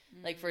you,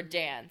 like for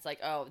dance, like,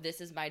 oh, this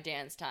is my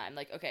dance time.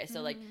 Like, okay,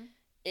 so like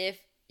if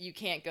you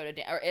can't go to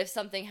dance, or if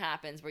something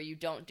happens where you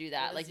don't do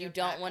that, like you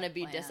don't want to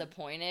be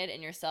disappointed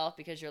in yourself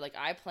because you're like,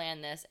 I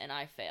planned this and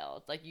I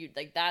failed. Like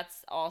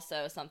that's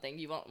also something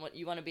you want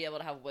to be able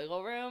to have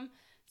wiggle room.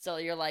 So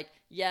you're like,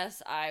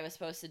 yes, I was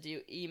supposed to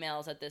do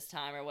emails at this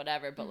time or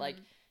whatever, but like,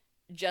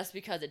 just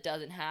because it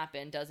doesn't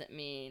happen doesn't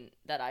mean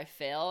that I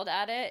failed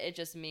at it. It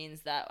just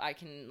means that I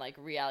can like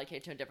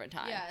reallocate to a different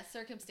time. Yeah,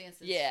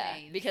 circumstances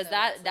change. Because so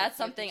that's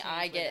something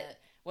I get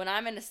when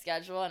I'm in a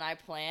schedule and I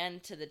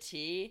plan to the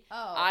T.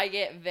 I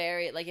get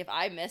very like, if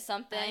I miss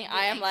something,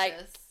 I am like,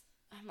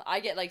 I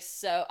get like,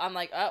 so I'm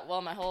like, oh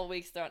well, my whole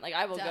week's thrown, like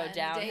I will go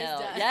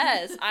downhill.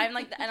 Yes, I'm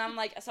like, and I'm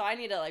like, so I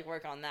need to like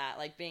work on that,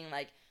 like being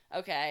like,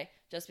 okay,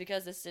 just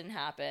because this didn't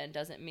happen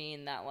doesn't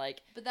mean that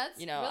like, but that's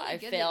you know, really I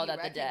failed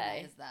at the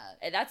day.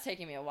 And that's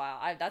taking me a while.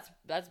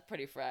 That's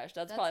pretty fresh.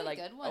 That's probably like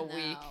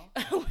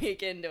a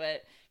week into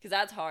it, because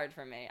that's hard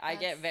for me. I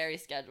get very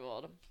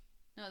scheduled.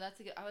 No, that's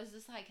a good. I was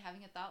just like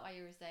having a thought while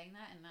you were saying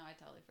that, and now I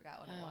totally forgot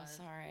what it was.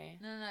 Sorry.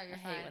 No, you're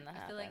fine. Hate when that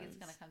happens. I feel like it's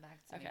gonna come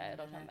back to me. Okay,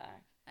 it'll come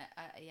back.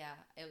 Yeah,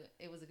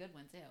 it was a good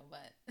one too,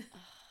 but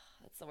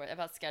that's the word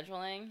about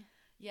scheduling.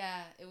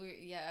 Yeah,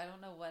 I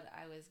don't know what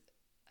I was.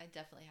 I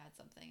definitely had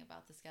something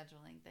about the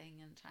scheduling thing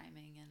and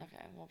timing and.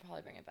 Okay, we'll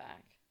probably bring it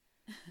back.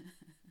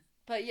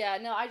 But yeah,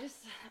 no,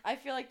 I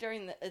feel like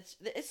during it's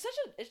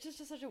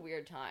just such a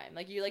weird time.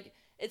 Like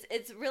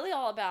it's really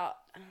all about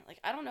like,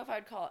 I don't know if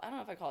I'd call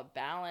it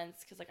balance,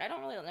 because like I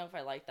don't really know if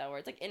I like that word.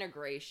 It's like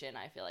integration.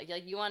 I feel like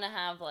you want to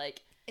have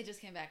like. It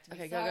just came back to me.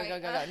 Okay,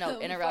 go. No,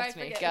 interrupt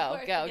me.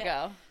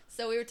 Go.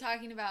 So we were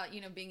talking about,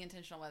 being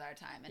intentional with our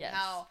time and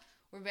how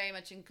we're very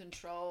much in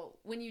control.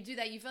 When you do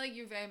that, you feel like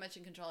you're very much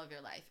in control of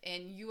your life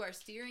and you are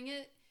steering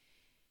it.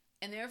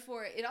 And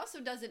therefore, it also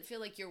doesn't feel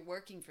like you're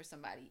working for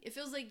somebody. It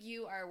feels like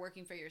you are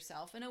working for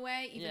yourself in a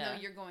way, even though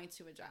you're going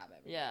to a job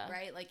every day,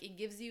 right? Like, it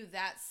gives you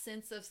that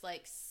sense of,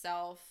 like,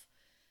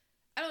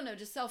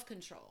 just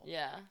self-control.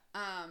 Yeah.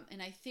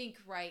 And I think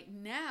right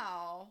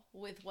now,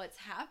 with what's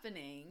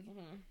happening,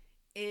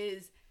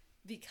 is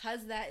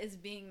because that is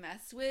being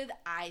messed with,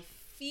 I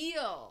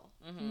feel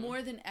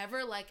more than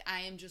ever like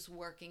I am just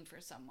working for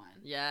someone.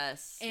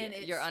 Yes. And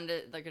you're under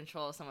the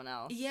control of someone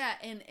else. Yeah,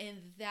 and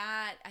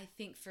that, I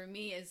think, for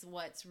me is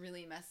what's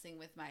really messing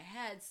with my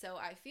head. So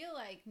I feel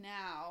like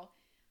now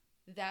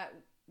that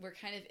we're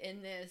kind of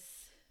in this,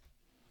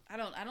 I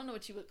don't know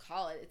what you would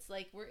call it. It's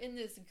like we're in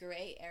this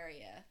gray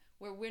area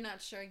where we're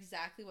not sure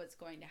exactly what's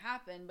going to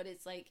happen, but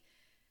it's like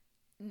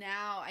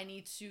now I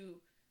need to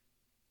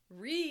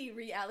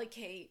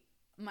reallocate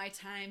my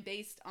time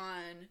based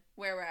on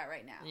where we're at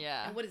right now.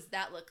 Yeah. And what does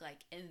that look like?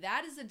 And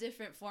that is a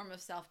different form of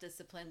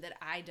self-discipline that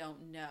I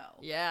don't know.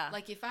 Yeah.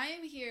 Like, if I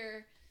am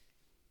here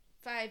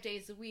 5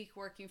 days a week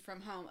working from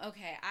home,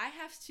 okay, I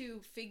have to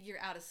figure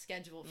out a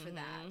schedule for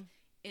that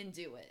and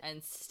do it.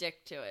 And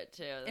stick to it,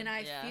 too. And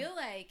I feel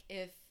like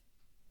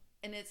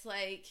and it's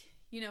like,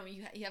 you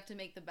have to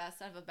make the best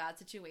out of a bad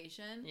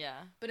situation. Yeah.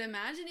 But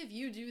imagine if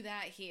you do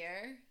that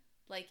here,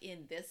 like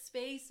in this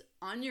space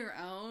on your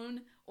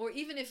own, or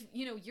even if,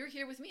 you're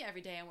here with me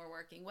every day and we're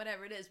working,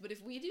 whatever it is. But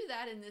if we do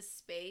that in this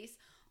space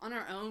on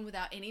our own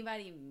without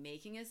anybody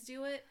making us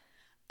do it,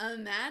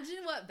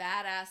 imagine what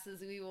badasses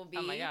we will be.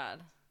 Oh my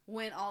God.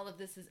 When all of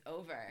this is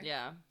over.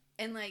 Yeah.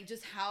 And like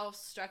just how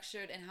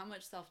structured and how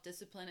much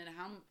self-discipline and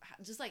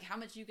how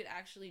much you could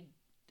actually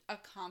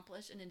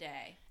accomplish in a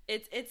day.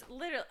 It's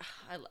literally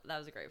that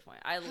was a great point.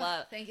 I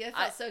love. Thank you. It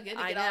felt so good to get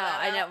all that out.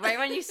 I know. Right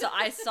when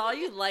I saw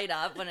you light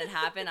up when it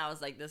happened, I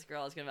was like, this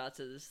girl is about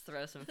to just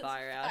throw some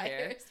fire out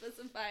here. Spit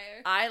some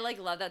fire. I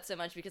love that so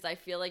much because I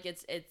feel like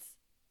it's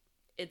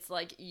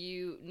like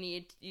you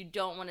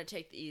don't want to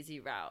take the easy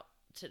route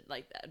to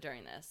like that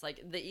during this.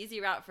 Like the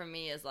easy route for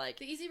me is like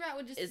the easy route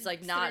would just is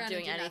like not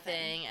doing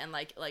anything and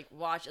like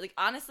watch. Like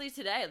honestly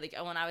today, like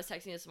when I was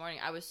texting you this morning,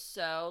 I was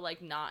so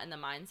like not in the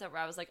mindset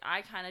where I was like,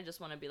 I kind of just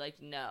want to be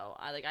like, no,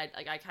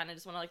 I kind of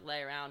just want to like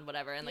lay around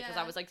whatever, and like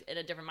because I was like in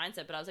a different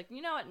mindset, but I was like,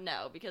 you know what,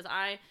 no, because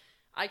I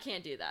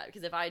can't do that,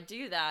 because if I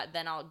do that,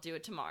 then I'll do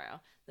it tomorrow,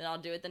 then I'll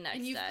do it the next day.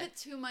 And you've put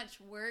too much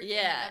work in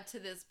up to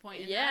this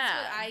point, and that's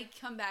what I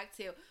come back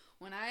to.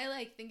 When I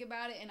like think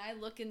about it and I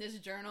look in this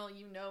journal,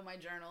 my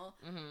journal,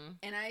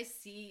 and I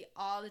see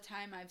all the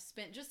time I've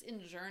spent just in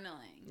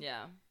journaling.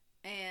 Yeah.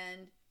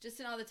 And just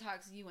in all the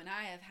talks you and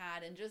I have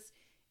had, and just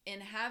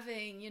in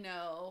having,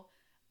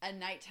 a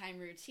nighttime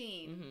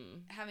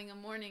routine, having a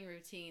morning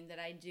routine that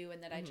I do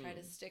and that I try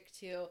to stick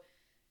to.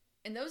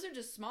 And those are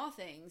just small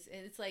things.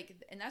 And it's like,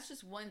 and that's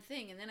just one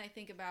thing. And then I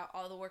think about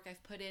all the work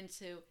I've put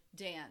into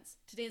dance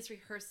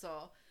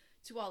rehearsal,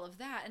 to all of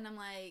that. And I'm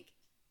like,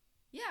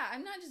 yeah,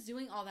 I'm not just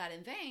doing all that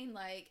in vain.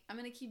 Like, I'm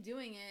going to keep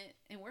doing it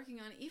and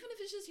working on it, even if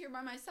it's just here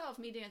by myself,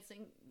 me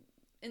dancing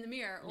in the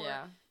mirror, or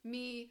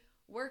me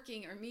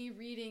working, or me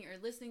reading, or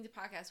listening to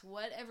podcasts,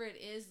 whatever it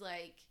is.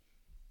 Like,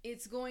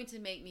 it's going to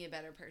make me a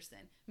better person.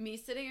 Me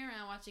sitting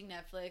around watching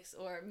Netflix,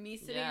 or me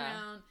sitting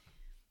around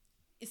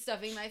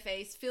stuffing my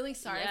face, feeling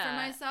sorry for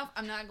myself.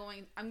 I'm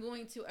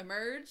going to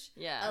emerge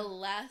a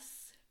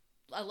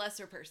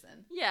lesser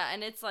person. Yeah,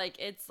 and it's like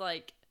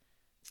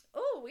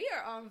Ooh, we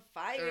are on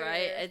fire.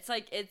 Right? It's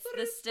like, it's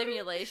the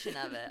stimulation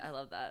of it. I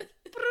love that.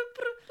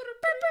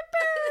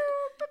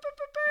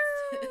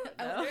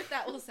 I wonder if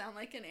that will sound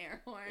like an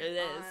air horn. It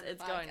is.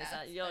 It's going to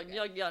sound.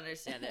 You'll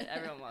understand it.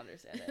 Everyone will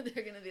understand it.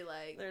 They're gonna be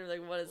like,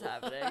 what is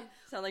happening?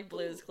 Sound like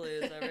Blue's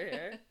Clues over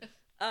here.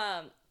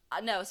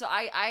 No, so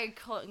I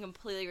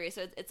completely agree.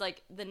 So it's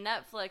like the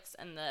Netflix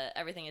and the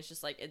everything is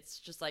just like, it's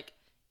just like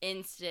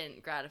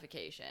instant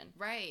gratification.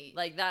 Right.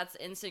 Like, that's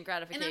instant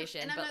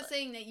gratification. And I'm not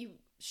saying that you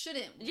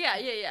shouldn't.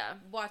 Yeah.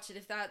 Watch it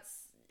if that's.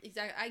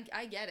 Exactly.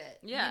 I get it.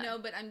 Yeah. You know,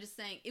 but I'm just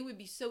saying it would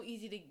be so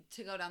easy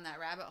to go down that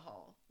rabbit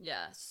hole.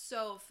 Yeah.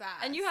 So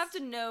fast. And you have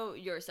to know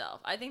yourself.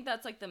 I think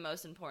that's like the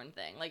most important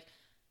thing. Like,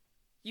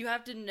 you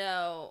have to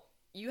know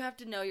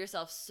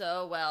yourself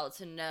so well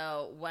to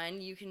know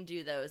when you can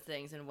do those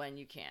things and when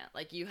you can't.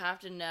 Like, you have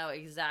to know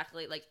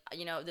exactly, like,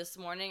 you know, this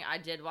morning I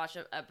did watch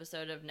an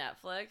episode of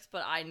Netflix,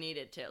 but I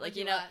needed to. Like,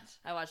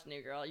 I watched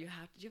New Girl. Did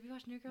you ever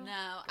watch New Girl?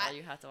 No. Girl,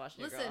 you have to watch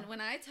New Girl. Listen,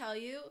 when I tell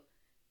you,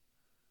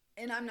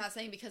 and I'm not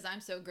saying because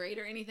I'm so great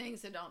or anything,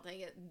 so don't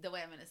think it the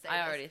way I'm going to say it.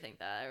 I already think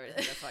that. I already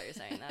think that's why you're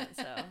saying that,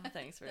 so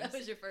thanks for that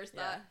was your first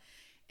thought.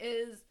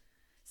 Is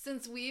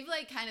since we've,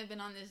 like, kind of been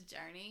on this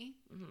journey,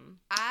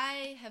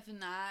 I have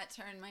not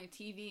turned my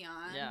TV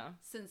on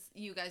since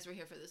you guys were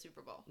here for the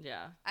Super Bowl.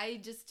 Yeah.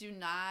 I just do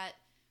not,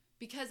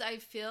 because I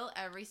fill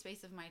every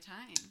space of my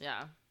time.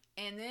 Yeah.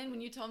 And then when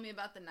you told me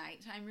about the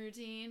nighttime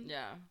routine,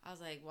 I was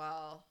like,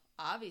 well,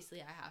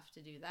 obviously I have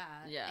to do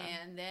that. Yeah.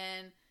 And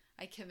then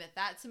I commit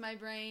that to my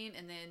brain,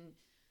 and then,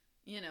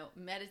 you know,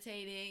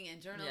 meditating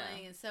and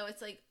journaling. And so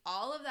it's like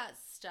all of that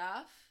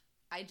stuff.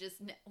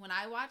 When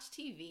I watch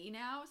TV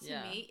now,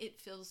 to me, it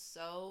feels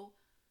so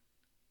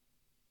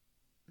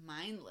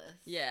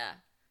mindless. Yeah.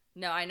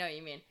 No, I know what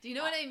you mean. Do you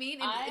know what I mean?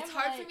 It's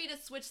hard for me to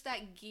switch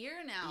that gear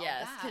now.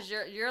 Yes, because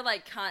you're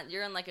like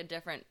you're in like a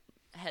different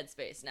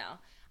headspace now.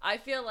 I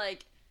feel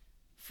like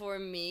for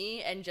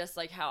me, and just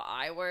like how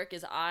I work,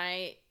 is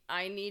I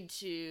need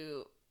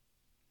to.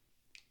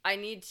 You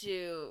need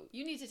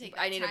to take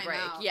that I need a break.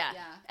 Out. Yeah.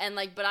 And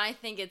like, but I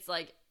think it's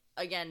like,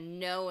 again,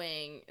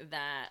 knowing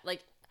that,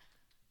 like,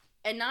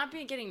 and not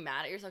getting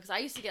mad at yourself. Because I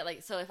used to get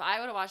like, so if I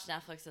would have watched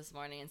Netflix this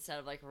morning instead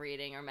of like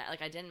reading or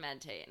like, I didn't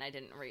meditate and I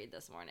didn't read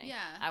this morning. Yeah.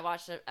 I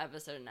watched an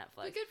episode of Netflix.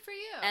 But good for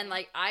you. And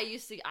like, I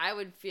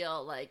would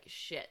feel like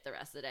shit the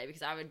rest of the day,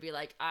 because I would be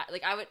like,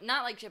 I would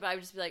not like shit, but I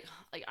would just be like,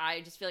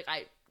 I just feel like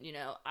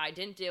I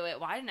didn't do it.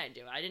 Why didn't I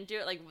do it? I didn't do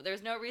it. Like,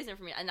 there's no reason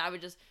for me. And I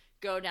would just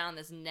go down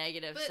this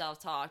negative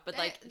self-talk, but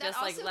like that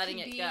just like letting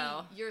it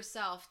go.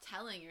 Yourself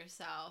telling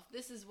yourself,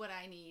 this is what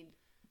I need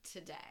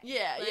today.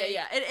 Yeah, like,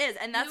 yeah. It is.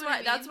 And that's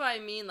that's what I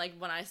mean, like,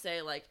 when I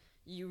say, like,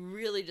 you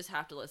really just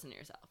have to listen to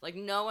yourself. Like,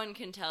 no one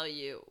can tell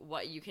you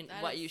what you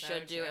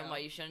should do and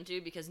what you shouldn't do,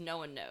 because no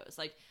one knows.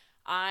 Like,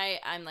 I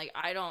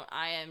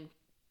am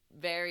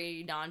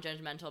very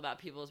non-judgmental about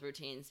people's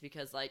routines,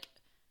 because like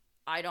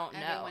I don't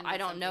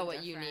know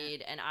what you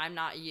need, and I'm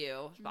not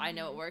you, but I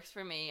know what works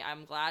for me.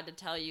 I'm glad to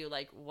tell you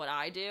like what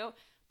I do,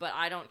 but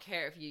I don't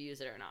care if you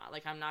use it or not.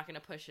 Like, I'm not going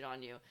to push it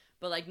on you.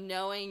 But like,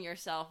 knowing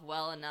yourself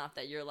well enough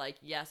that you're like,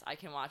 yes, I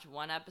can watch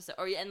one episode,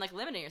 and like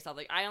limiting yourself.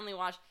 Like,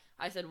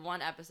 I said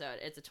one episode.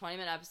 It's a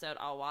 20-minute episode.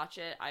 I'll watch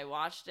it. I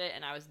watched it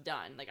and I was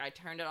done. Like, I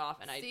turned it off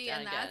and I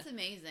and that's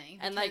amazing.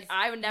 And like,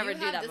 I would never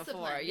do that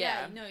before.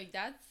 Yeah. No,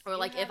 that's. Or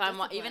like, if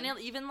I'm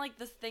even like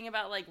the thing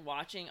about like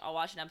I'll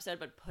watch an episode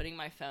but putting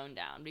my phone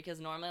down, because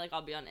normally like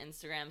I'll be on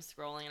Instagram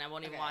scrolling and I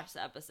won't even watch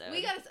the episode.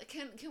 We gotta.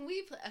 Can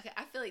we? Okay,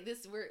 I feel like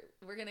this.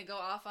 We're gonna go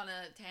off on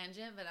a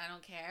tangent, but I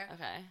don't care.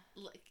 Okay.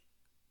 Like,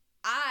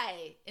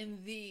 I am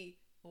the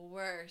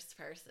worst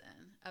person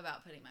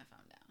about putting my phone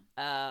down.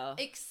 Oh.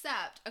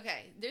 Except,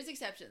 okay, there's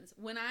exceptions.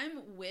 When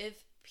I'm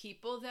with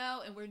people,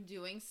 though, and we're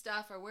doing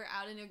stuff, or we're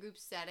out in a group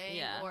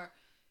setting, or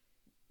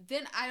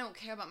then I don't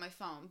care about my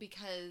phone,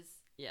 because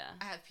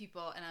I have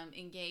people and I'm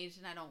engaged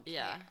and I don't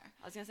care.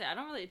 I was gonna say, I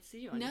don't really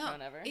see you on your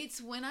phone ever.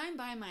 It's when I'm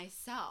by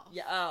myself.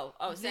 Yeah. Oh,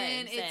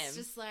 same. Then it's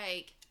just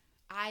like,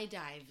 I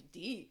dive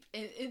deep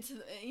into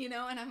the,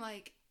 and I'm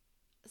like,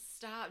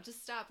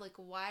 just stop. Like,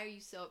 why are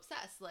you so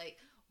obsessed? Like,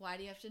 why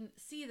do you have to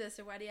see this,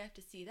 or why do you have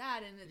to see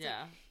that? And it's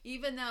like,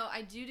 even though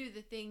I do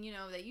the thing,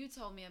 that you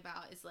told me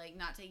about, is like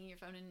not taking your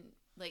phone in,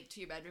 like, to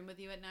your bedroom with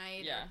you at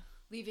night, or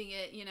leaving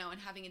it, and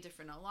having a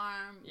different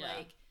alarm.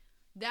 Like,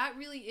 that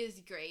really is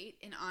great.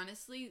 And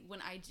honestly,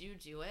 when I do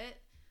it,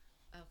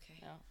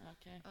 okay. Oh,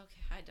 okay.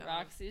 Okay, hi, dog.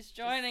 Roxy's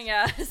joining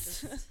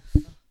us.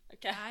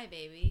 Okay. Hi,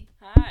 baby.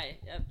 Hi.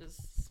 Yep,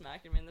 just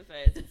smacking me in the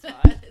face. It's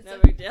fine. No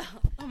big deal.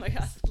 Oh my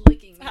God.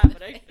 Licking me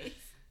happening. In the face.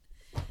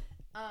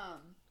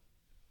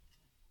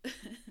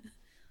 Okay.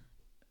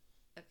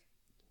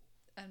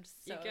 I'm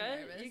so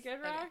nervous. You good,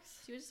 Rox? Okay.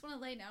 Do you just want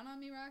to lay down on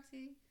me,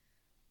 Roxy?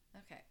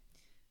 Okay.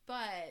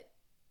 But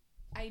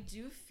I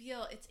do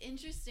feel it's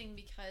interesting,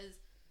 because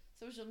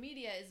social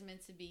media is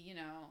meant to be,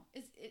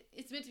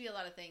 it's meant to be a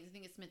lot of things. I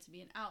think it's meant to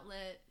be an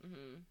outlet.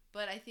 Mm-hmm.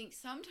 But I think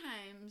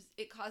sometimes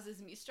it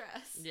causes me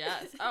stress.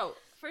 Yes. Oh,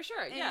 for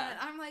sure. Yeah. And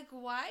I'm like,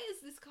 why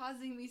is this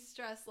causing me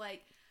stress?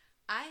 Like,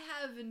 I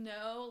have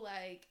no,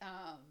 like,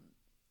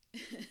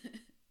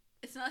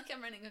 it's not like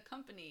I'm running a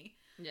company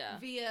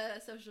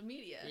via social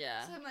media.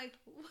 Yeah. So I'm like,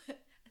 what?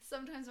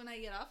 Sometimes when I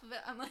get off of it,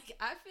 I'm like,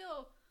 I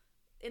feel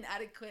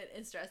inadequate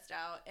and stressed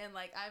out, and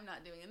like I'm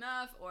not doing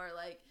enough, or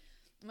like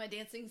my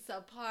dancing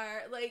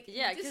subpar. Like,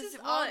 yeah, because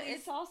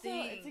it's also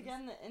it's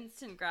again the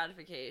instant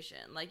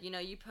gratification. Like, you know,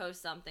 you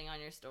post something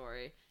on your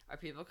story, are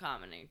people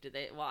commenting? Do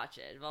they watch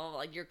it? Blah, blah, blah.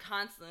 Like, you're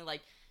constantly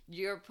like,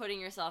 you're putting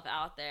yourself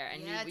out there,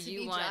 and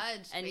you want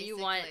judged, and basically. You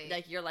want,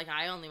 like, you're like,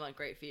 I only want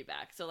great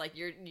feedback. So like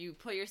you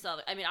put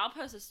yourself. I mean, I'll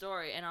post a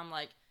story and I'm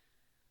like,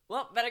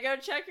 well, better go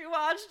check who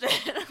watched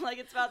it. Like,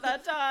 it's about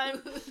that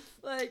time.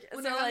 Like,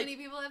 wonder how many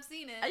people have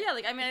seen it. Yeah,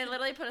 like, I mean, I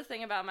literally put a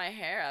thing about my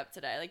hair up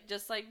today. Like,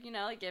 just, like, you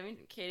know, like, giving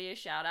Katie a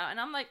shout out. And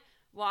I'm, like,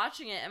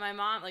 watching it, and my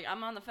mom, like,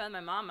 I'm on the phone with my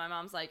mom. My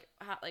mom's like,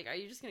 are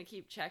you just going to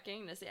keep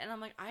checking to see? And I'm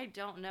like, I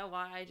don't know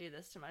why I do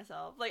this to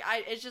myself. Like,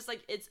 it's just,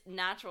 like, it's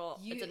natural.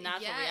 It's a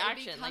natural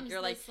reaction. Like,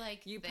 you're, like,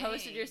 you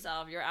posted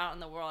yourself, you're out in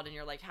the world, and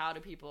you're like, how do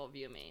people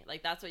view me?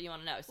 Like, that's what you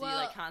want to know. So you're,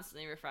 like,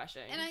 constantly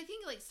refreshing. And I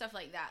think, like, stuff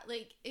like that.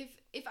 Like,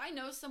 if I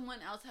know someone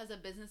else has a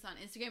business on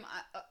Instagram,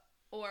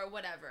 or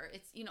whatever,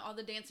 it's, you know, all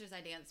the dancers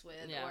I dance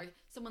with, or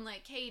someone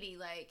like Katie,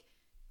 like,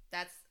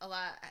 that's a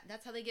lot.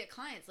 That's how they get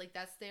clients. Like,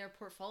 that's their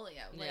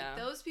portfolio. Like,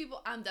 those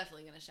people, I'm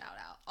definitely gonna shout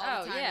out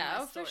all the time. In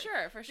my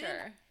story. For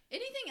sure.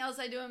 Anything else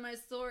I do in my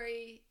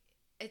story,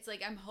 it's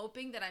like I'm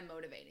hoping that I'm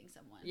motivating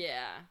someone.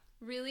 Yeah.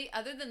 Really,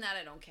 other than that,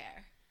 I don't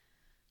care.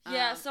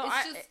 Yeah. So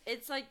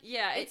it's like,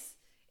 yeah,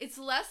 it's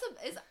less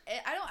of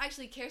I don't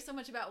actually care so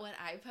much about what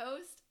I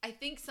post. I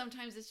think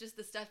sometimes it's just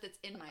the stuff that's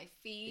in my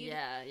feed.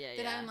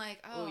 That I'm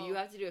like, oh, you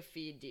have to do a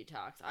feed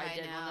detox. I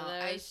did one of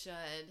those. I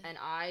should. And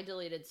I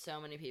deleted so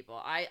many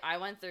people. I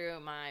went through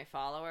my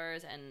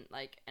followers and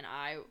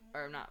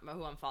not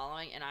who I'm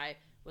following, and I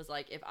was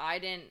like, if I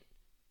didn't,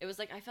 it was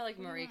like I felt like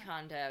Marie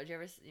Kondo. Did you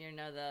ever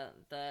know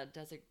the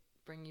Does It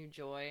Bring You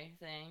Joy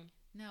thing?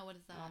 No, what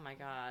is that? Oh my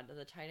god,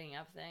 the tidying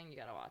up thing. You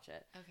gotta watch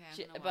it.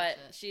 Okay, I'm gonna watch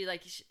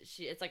it.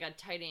 She it's like a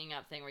tidying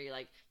up thing where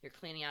you're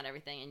cleaning out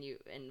everything,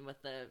 and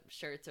with the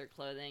shirts or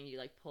clothing, you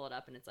like pull it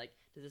up and it's like,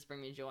 does this bring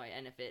me joy?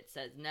 And if it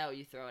says no,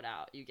 you throw it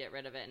out, you get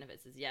rid of it, and if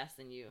it says yes,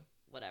 then you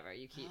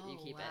keep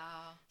it.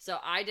 So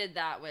I did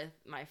that with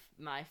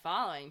my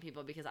following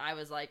people, because I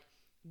was like,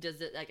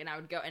 does it, like, and I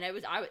would go, and it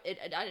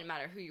didn't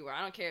matter who you were.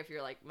 I don't care if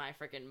you're like my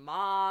freaking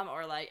mom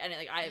or like, and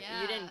like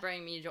you didn't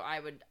bring me joy, I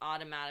would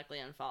automatically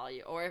unfollow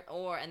you,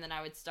 or and then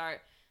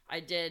I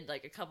did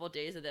like a couple of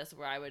days of this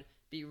where I would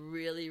be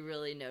really,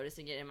 really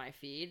noticing it in my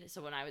feed.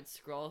 So when I would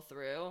scroll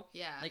through,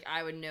 like,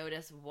 I would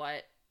notice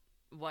what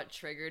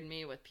triggered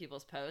me with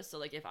people's posts. So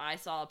like, if I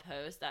saw a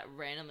post that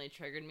randomly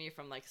triggered me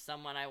from like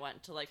someone I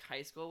went to like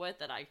high school with,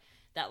 that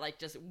like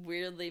just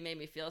weirdly made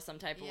me feel some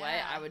type of way,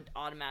 I would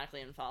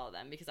automatically unfollow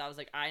them, because I was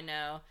like, I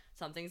know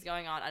something's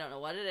going on. I don't know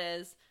what it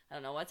is. I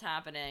don't know what's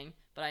happening,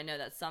 but I know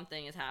that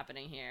something is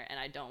happening here, and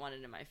I don't want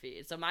it in my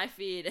feed. So my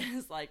feed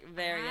is like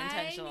very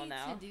intentional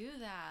now. I need to do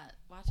that.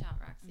 Watch out,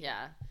 Roxy.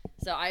 Yeah.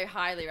 So I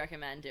highly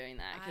recommend doing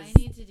that. I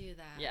need to do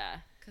that. Yeah.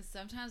 Because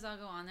sometimes I'll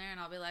go on there and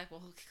I'll be like,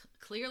 well,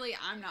 clearly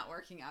I'm not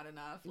working out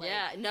enough. Like,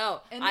 and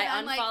I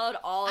unfollowed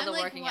all of the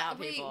working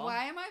out people. Wait,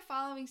 why am I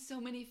following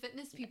so many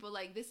fitness people?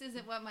 Like, this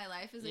isn't what my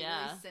life is really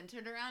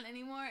centered around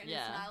anymore, and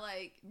it's not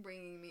like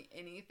bringing me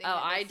anything.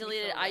 Oh, I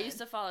deleted. I used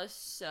to follow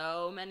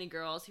so many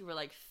girls who were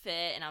like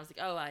fit, and I was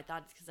like, oh, I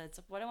thought it's because that's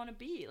what I want to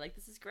be. Like,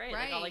 this is great.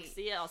 Right. Like, I'll like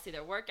see it. I'll see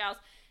their workouts.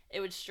 It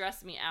would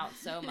stress me out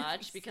so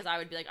much because I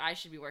would be like, I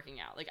should be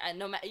working out. Like,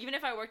 even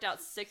if I worked out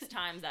 6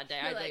 times that day,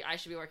 I'd be like, I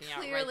should be working out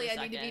right this second. Clearly,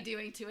 I need to be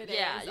doing 2 a day.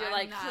 Yeah, you're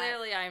like,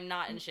 clearly I'm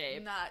not in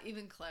shape. Not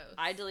even close.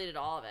 I deleted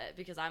all of it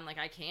because I'm like,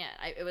 I can't.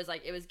 It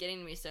was getting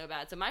to me so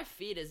bad. So my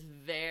feed is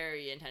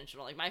very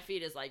intentional. Like, my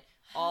feed is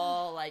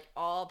all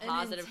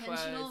positive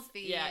quotes.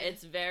 Feed. Yeah,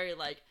 it's very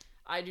like,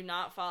 I do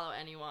not follow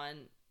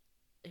anyone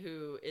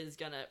who is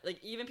gonna,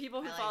 like, even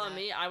people who follow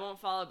me, I won't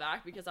follow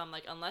back, because I'm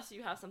like, unless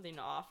you have something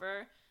to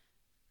offer.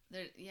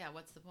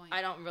 What's the point?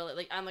 I don't really,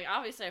 like, I'm like,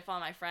 obviously I follow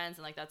my friends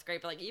and like that's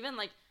great, but like, even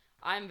like,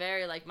 I'm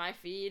very like, my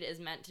feed is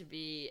meant to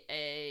be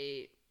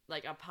a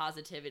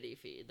positivity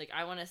feed. Like,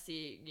 I want to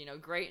see,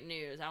 great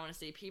news. I want to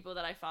see people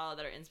that I follow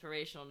that are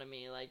inspirational to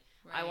me. Like,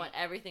 I want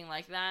everything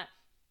like that.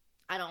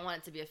 I don't want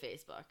it to be a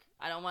Facebook.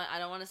 I don't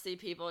want to see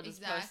people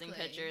just posting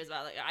pictures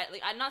about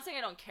I'm not saying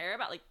I don't care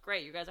about, like,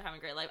 great, you guys are having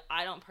a great life.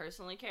 I don't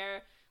personally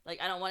care. Like,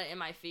 I don't want it in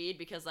my feed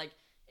because like,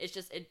 it's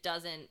just, it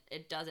doesn't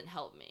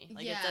help me.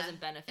 Like, it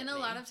doesn't benefit me. And a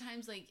lot of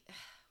times, like,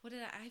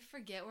 I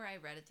forget where I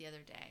read it the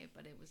other day,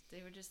 but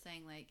they were just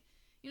saying, like,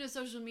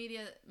 social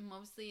media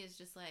mostly is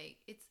just like,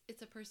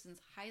 it's a person's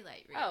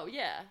highlight reel. Oh,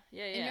 yeah.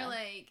 And you're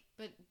like,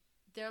 but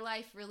their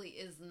life really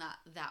is not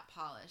that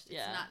polished. It's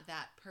not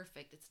that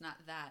perfect. It's not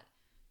that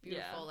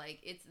beautiful. Yeah.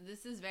 Like,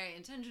 this is very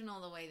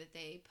intentional the way that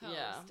they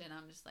post, and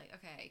I'm just like,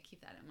 okay,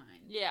 keep that in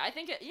mind. Yeah, I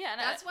think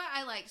that's why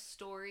I like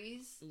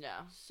stories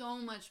so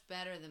much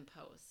better than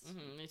posts.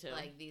 Mm-hmm, me too.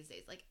 Like, these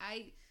days, like,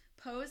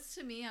 posts,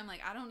 to me, I'm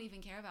like, I don't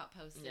even care about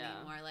posts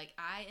anymore. Like,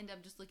 I end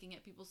up just looking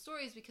at people's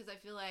stories because I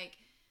feel like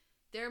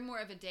they're more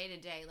of a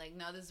day-to-day, like,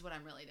 no, this is what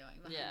I'm really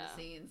doing behind the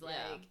scenes.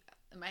 Like,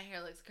 my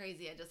hair looks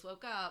crazy. I just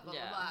woke up. Blah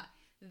blah blah.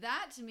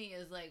 That to me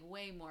is like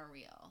way more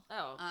real.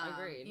 Oh,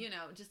 agreed. You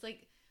know, just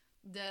like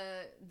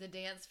the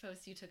dance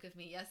post you took of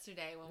me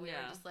yesterday when we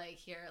were just like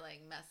here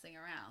like messing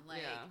around.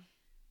 Like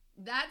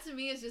that to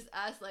me is just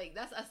us. Like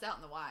that's us out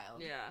in the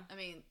wild. Yeah. I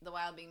mean, the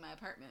wild being my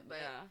apartment, but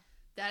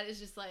that is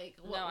just like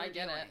what we're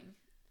doing.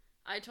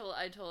 I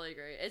totally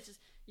agree. It's just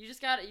you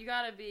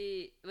gotta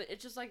be.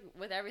 It's just like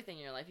with everything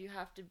in your life, you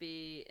have to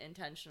be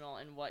intentional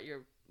in what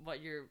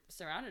you're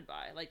surrounded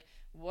by. Like,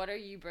 what are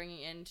you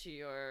bringing into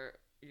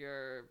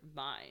your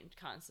mind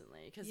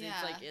constantly? Because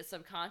it's like it's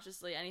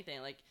subconsciously anything.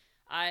 Like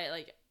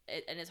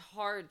and it's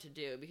hard to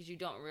do because you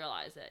don't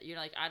realize it. You're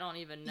like, I don't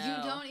even know.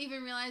 You don't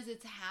even realize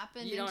it's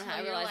happened. You don't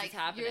realize it's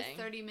happening. You're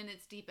 30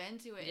 minutes deep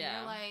into it, and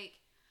you're like,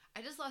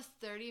 I just lost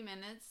 30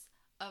 minutes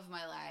of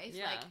my life.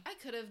 Yeah. Like I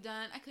could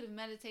have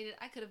meditated.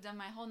 I could have done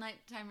my whole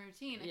nighttime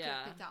routine. I could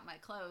have picked out my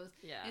clothes.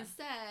 Yeah.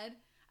 Instead,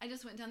 I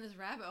just went down this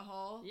rabbit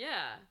hole.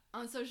 Yeah.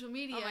 On social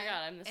media. Oh my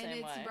God, I'm the same way.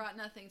 And it's brought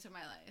nothing to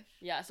my life.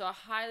 Yeah, so I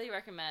highly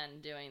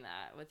recommend doing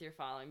that with your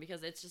following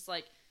because it's just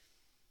like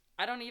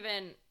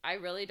I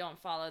really don't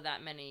follow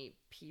that many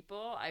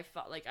people. I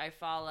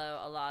follow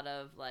a lot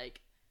of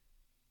like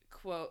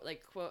quote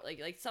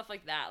stuff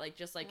like that, like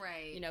just like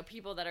you know,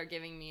 people that are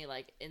giving me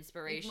like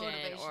inspiration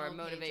or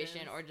motivation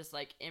pages. Or just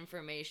like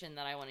information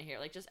that I want to hear,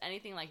 like just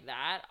anything like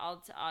that.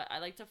 I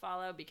like to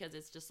follow because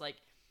it's just like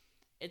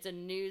it's a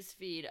news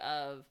feed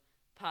of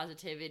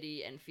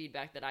positivity and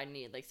feedback that I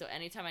need. Like so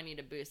anytime I need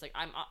a boost, like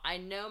I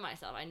know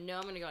myself, I know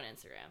I'm gonna go on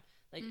Instagram.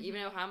 Like,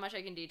 even though how much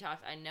I can detox,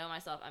 I know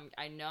myself,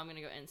 I know I'm going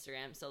to go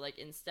Instagram. So, like,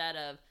 instead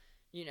of,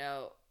 you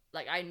know,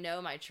 like, I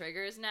know my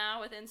triggers now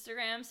with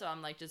Instagram, so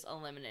I'm, like, just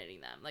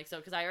eliminating them. Like, so,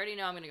 because I already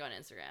know I'm going to go on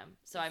Instagram.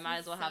 So, I might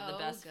as well have the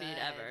best feed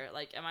ever.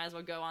 Like, I might as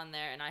well go on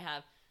there, and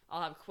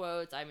I'll have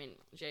quotes. I mean,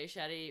 Jay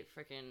Shetty,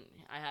 freaking,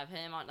 I have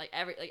him on, like,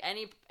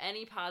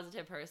 any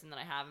positive person that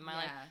I have in my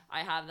life,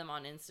 I have them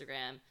on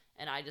Instagram,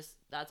 and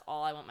that's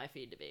all I want my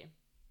feed to be.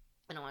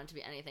 I don't want it to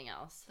be anything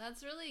else.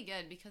 That's really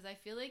good because I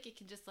feel like it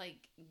can just like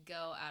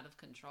go out of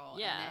control.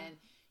 Yeah. And then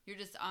you're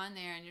just on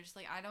there and you're just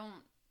like,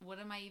 what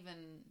am I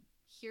even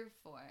here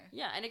for?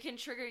 Yeah, and it can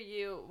trigger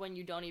you when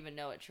you don't even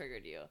know it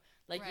triggered you.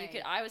 Like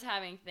I was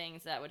having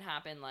things that would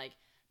happen, like,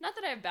 not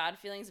that I have bad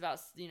feelings about,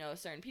 you know,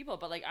 certain people,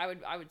 but like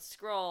I would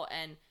scroll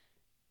and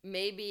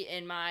maybe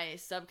in my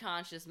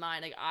subconscious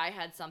mind, like I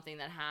had something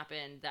that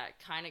happened that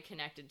kind of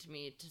connected to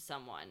me to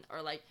someone,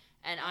 or like,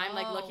 and I'm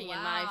like looking in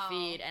my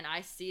feed and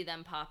I see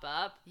them pop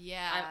up.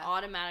 Yeah. I'm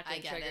automatically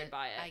triggered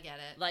by it. I get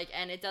it. Like,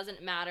 and it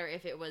doesn't matter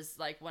if it was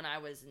like when I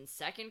was in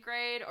second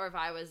grade or if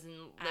it was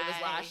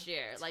last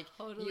year. Like,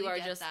 you are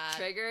just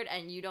triggered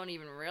and you don't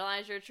even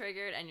realize you're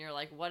triggered and you're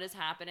like, what is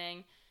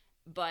happening?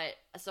 But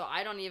so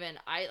I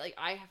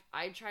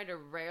try to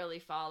rarely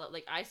follow.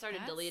 Like, I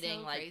started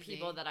deleting like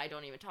people that I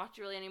don't even talk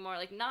to really anymore.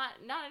 Like, not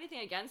anything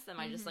against them.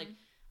 I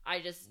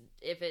just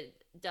if it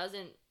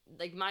doesn't,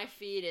 like, my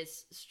feed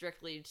is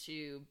strictly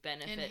to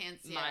benefit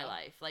my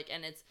life. Like,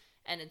 and it's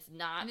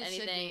not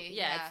anything.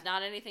 It's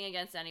not anything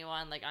against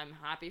anyone. Like, I'm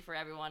happy for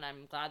everyone.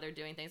 I'm glad they're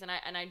doing things, and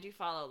I do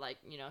follow, like,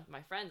 you know,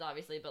 my friends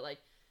obviously, but like,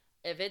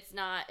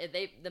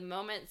 the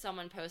moment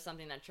someone posts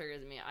something that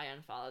triggers me, I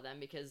unfollow them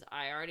because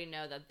I already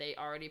know that they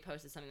already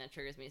posted something that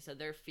triggers me. So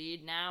their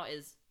feed now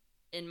is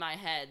in my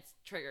head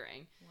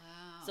triggering.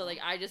 Wow. So like,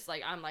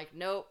 I'm like,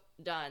 nope,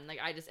 done. Like,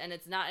 and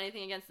it's not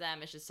anything against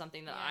them. It's just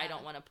something that I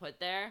don't want to put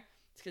there.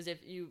 It's because if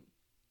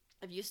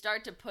you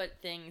start to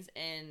put things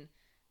in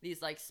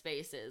these like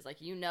spaces,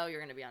 like, you know, you're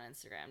going to be on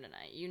Instagram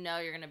tonight. You know,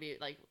 you're going to be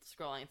like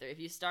scrolling through. If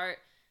you start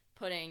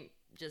putting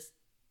just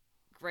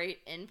great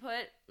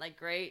input, like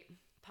great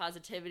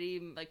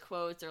positivity, like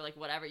quotes or like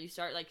whatever, you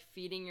start like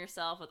feeding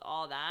yourself with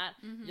all that,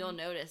 you'll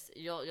notice,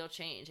 you'll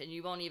change, and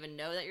you won't even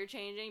know that you're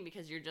changing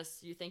because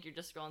you think you're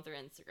just scrolling through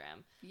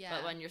Instagram.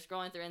 But when you're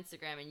scrolling through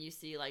Instagram and you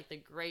see like the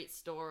great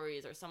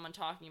stories or someone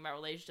talking about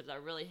relationships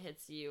that really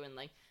hits you, and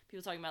like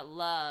people talking about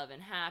love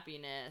and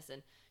happiness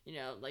and, you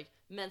know, like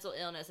mental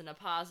illness in a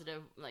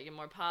positive, like a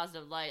more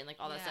positive light, and like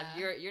all that stuff,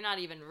 you're not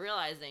even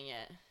realizing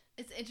it.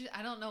 It's interesting.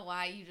 I don't know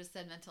why you just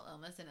said mental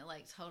illness and it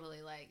like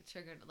totally like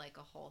triggered like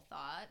a whole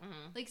thought.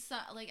 Like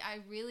I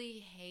really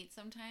hate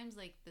sometimes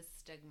like the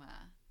stigma.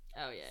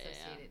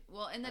 Associated.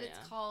 Well, and that it's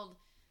called,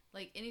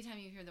 like, anytime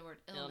you hear the word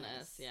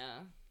illness,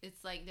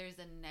 it's like there's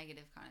a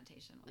negative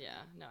connotation with it.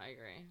 No, I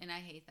agree. And I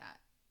hate that.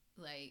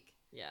 Like,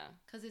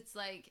 because it's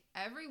like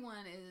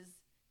everyone is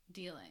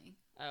dealing.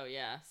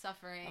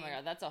 Suffering. Oh my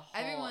God, that's a whole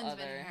Everyone's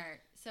been hurt.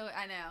 So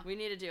I know. We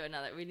need to do it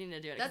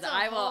because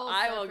I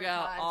will go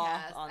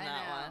off on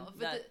that one.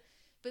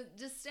 But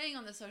just staying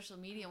on the social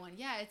media one,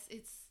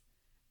 it's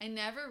I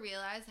never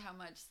realized how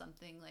much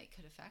something like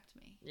could affect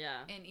me.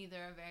 In either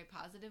a very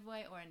positive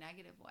way or a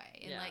negative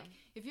way. And like,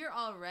 if you're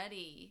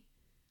already,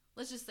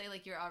 let's just say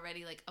like you're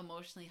already like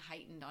emotionally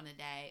heightened on a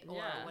day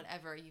or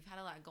whatever, you've had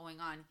a lot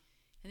going on,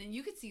 and then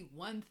you could see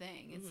one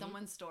thing in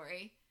someone's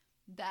story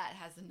that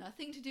has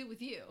nothing to do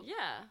with you.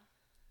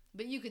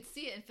 But you could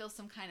see it and feel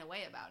some kind of way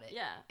about it.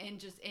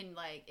 And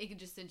like, it could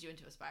just send you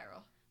into a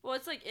spiral. Well,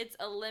 it's like it's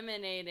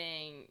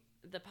eliminating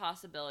the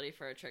possibility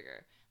for a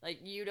trigger. Like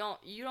you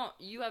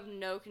have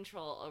no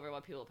control over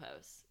what people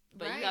post,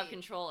 but you have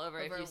control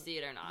over if you see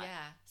it or not. Yeah.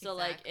 So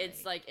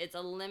it's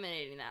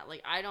eliminating that.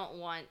 Like I don't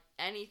want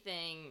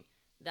anything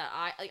that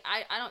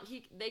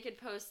they could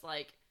post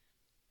like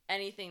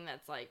anything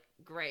that's like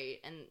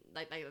great and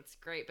like that's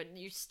great, but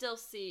you still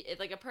see if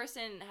like a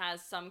person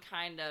has some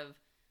kind of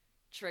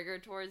trigger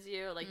towards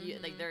you, like you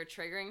like they're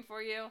triggering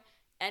for you.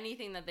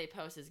 Anything that they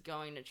post is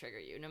going to trigger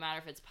you, no matter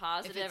if it's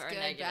positive or good,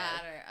 negative.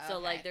 Bad, or, okay. So,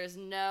 like, there's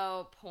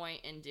no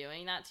point in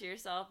doing that to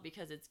yourself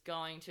because it's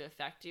going to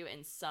affect you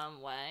in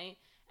some way.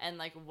 And,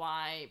 like,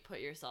 why put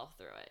yourself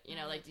through it? You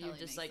know, like, you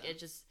just, like,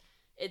 sense.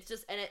 It's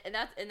just, and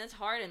that's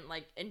hard, and,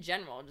 like, in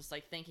general, just,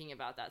 like, thinking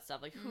about that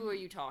stuff. Like, who are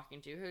you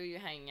talking to? Who are you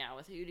hanging out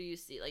with? Who do you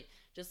see? Like,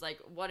 just, like,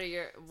 what's going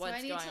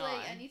on?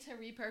 I need to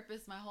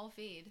repurpose my whole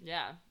feed.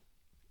 Yeah.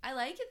 I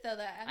like it though.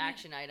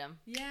 Action item.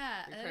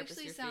 Yeah, it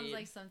actually sounds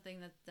like something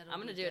that'll. I'm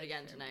gonna do it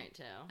again tonight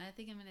too. I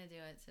think I'm gonna do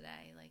it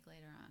today, like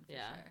later on.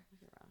 For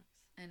sure.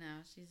 I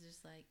know she's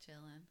just like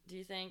chilling. Do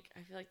you think?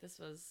 I feel like this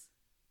was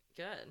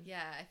good.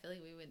 Yeah, I feel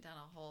like we went down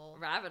a whole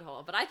rabbit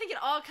hole, but I think it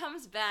all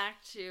comes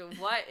back to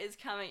what is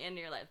coming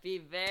into your life. Be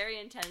very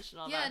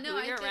intentional about who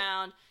you're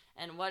around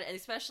and what,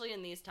 especially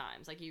in these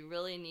times. Like you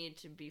really need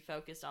to be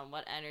focused on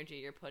what energy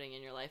you're putting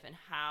in your life and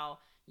how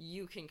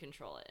you can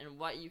control it and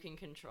what you can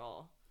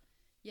control.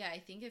 Yeah, I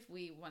think if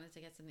we wanted to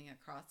get something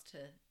across to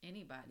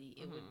anybody,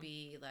 it would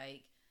be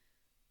like,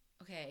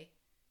 okay,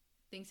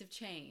 things have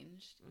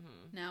changed.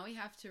 Now we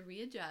have to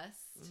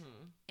readjust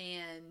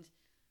and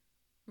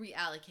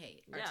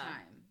reallocate our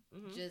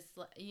time. Just,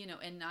 you know,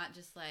 and not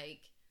just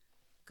like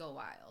go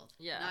wild.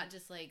 Yeah. Not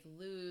just like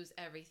lose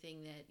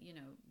everything that, you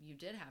know, you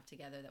did have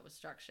together that was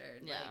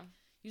structured. Yeah. Like,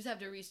 you just have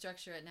to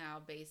restructure it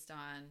now based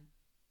on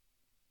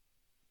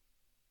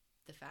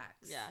the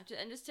facts. Yeah,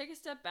 and just take a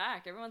step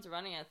back. Everyone's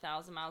running at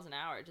 1,000 miles an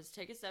hour. Just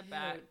take a step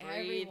back,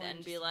 breathe,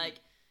 and be like,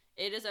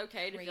 it is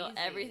okay to feel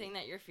everything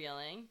that you're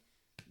feeling,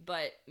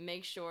 but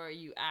make sure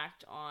you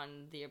act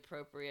on the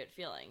appropriate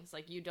feelings.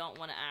 Like, you don't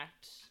want to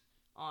act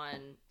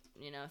on,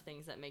 you know,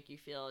 things that make you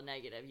feel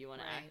negative. You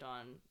want to act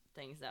on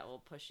things that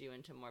will push you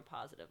into more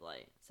positive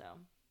light. So,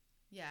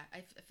 yeah,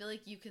 I feel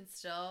like you can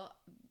still,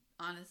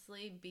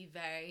 honestly, be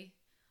very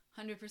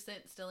 100%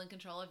 still in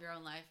control of your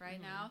own life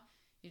right now.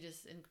 You're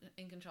just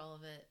in control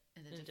of it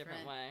in a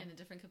different way. In a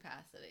different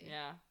capacity.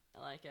 Yeah,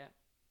 I like it.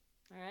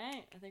 All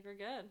right, I think we're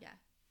good. Yeah.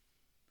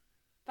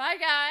 Bye,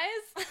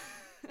 guys.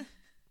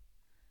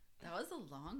 That was a long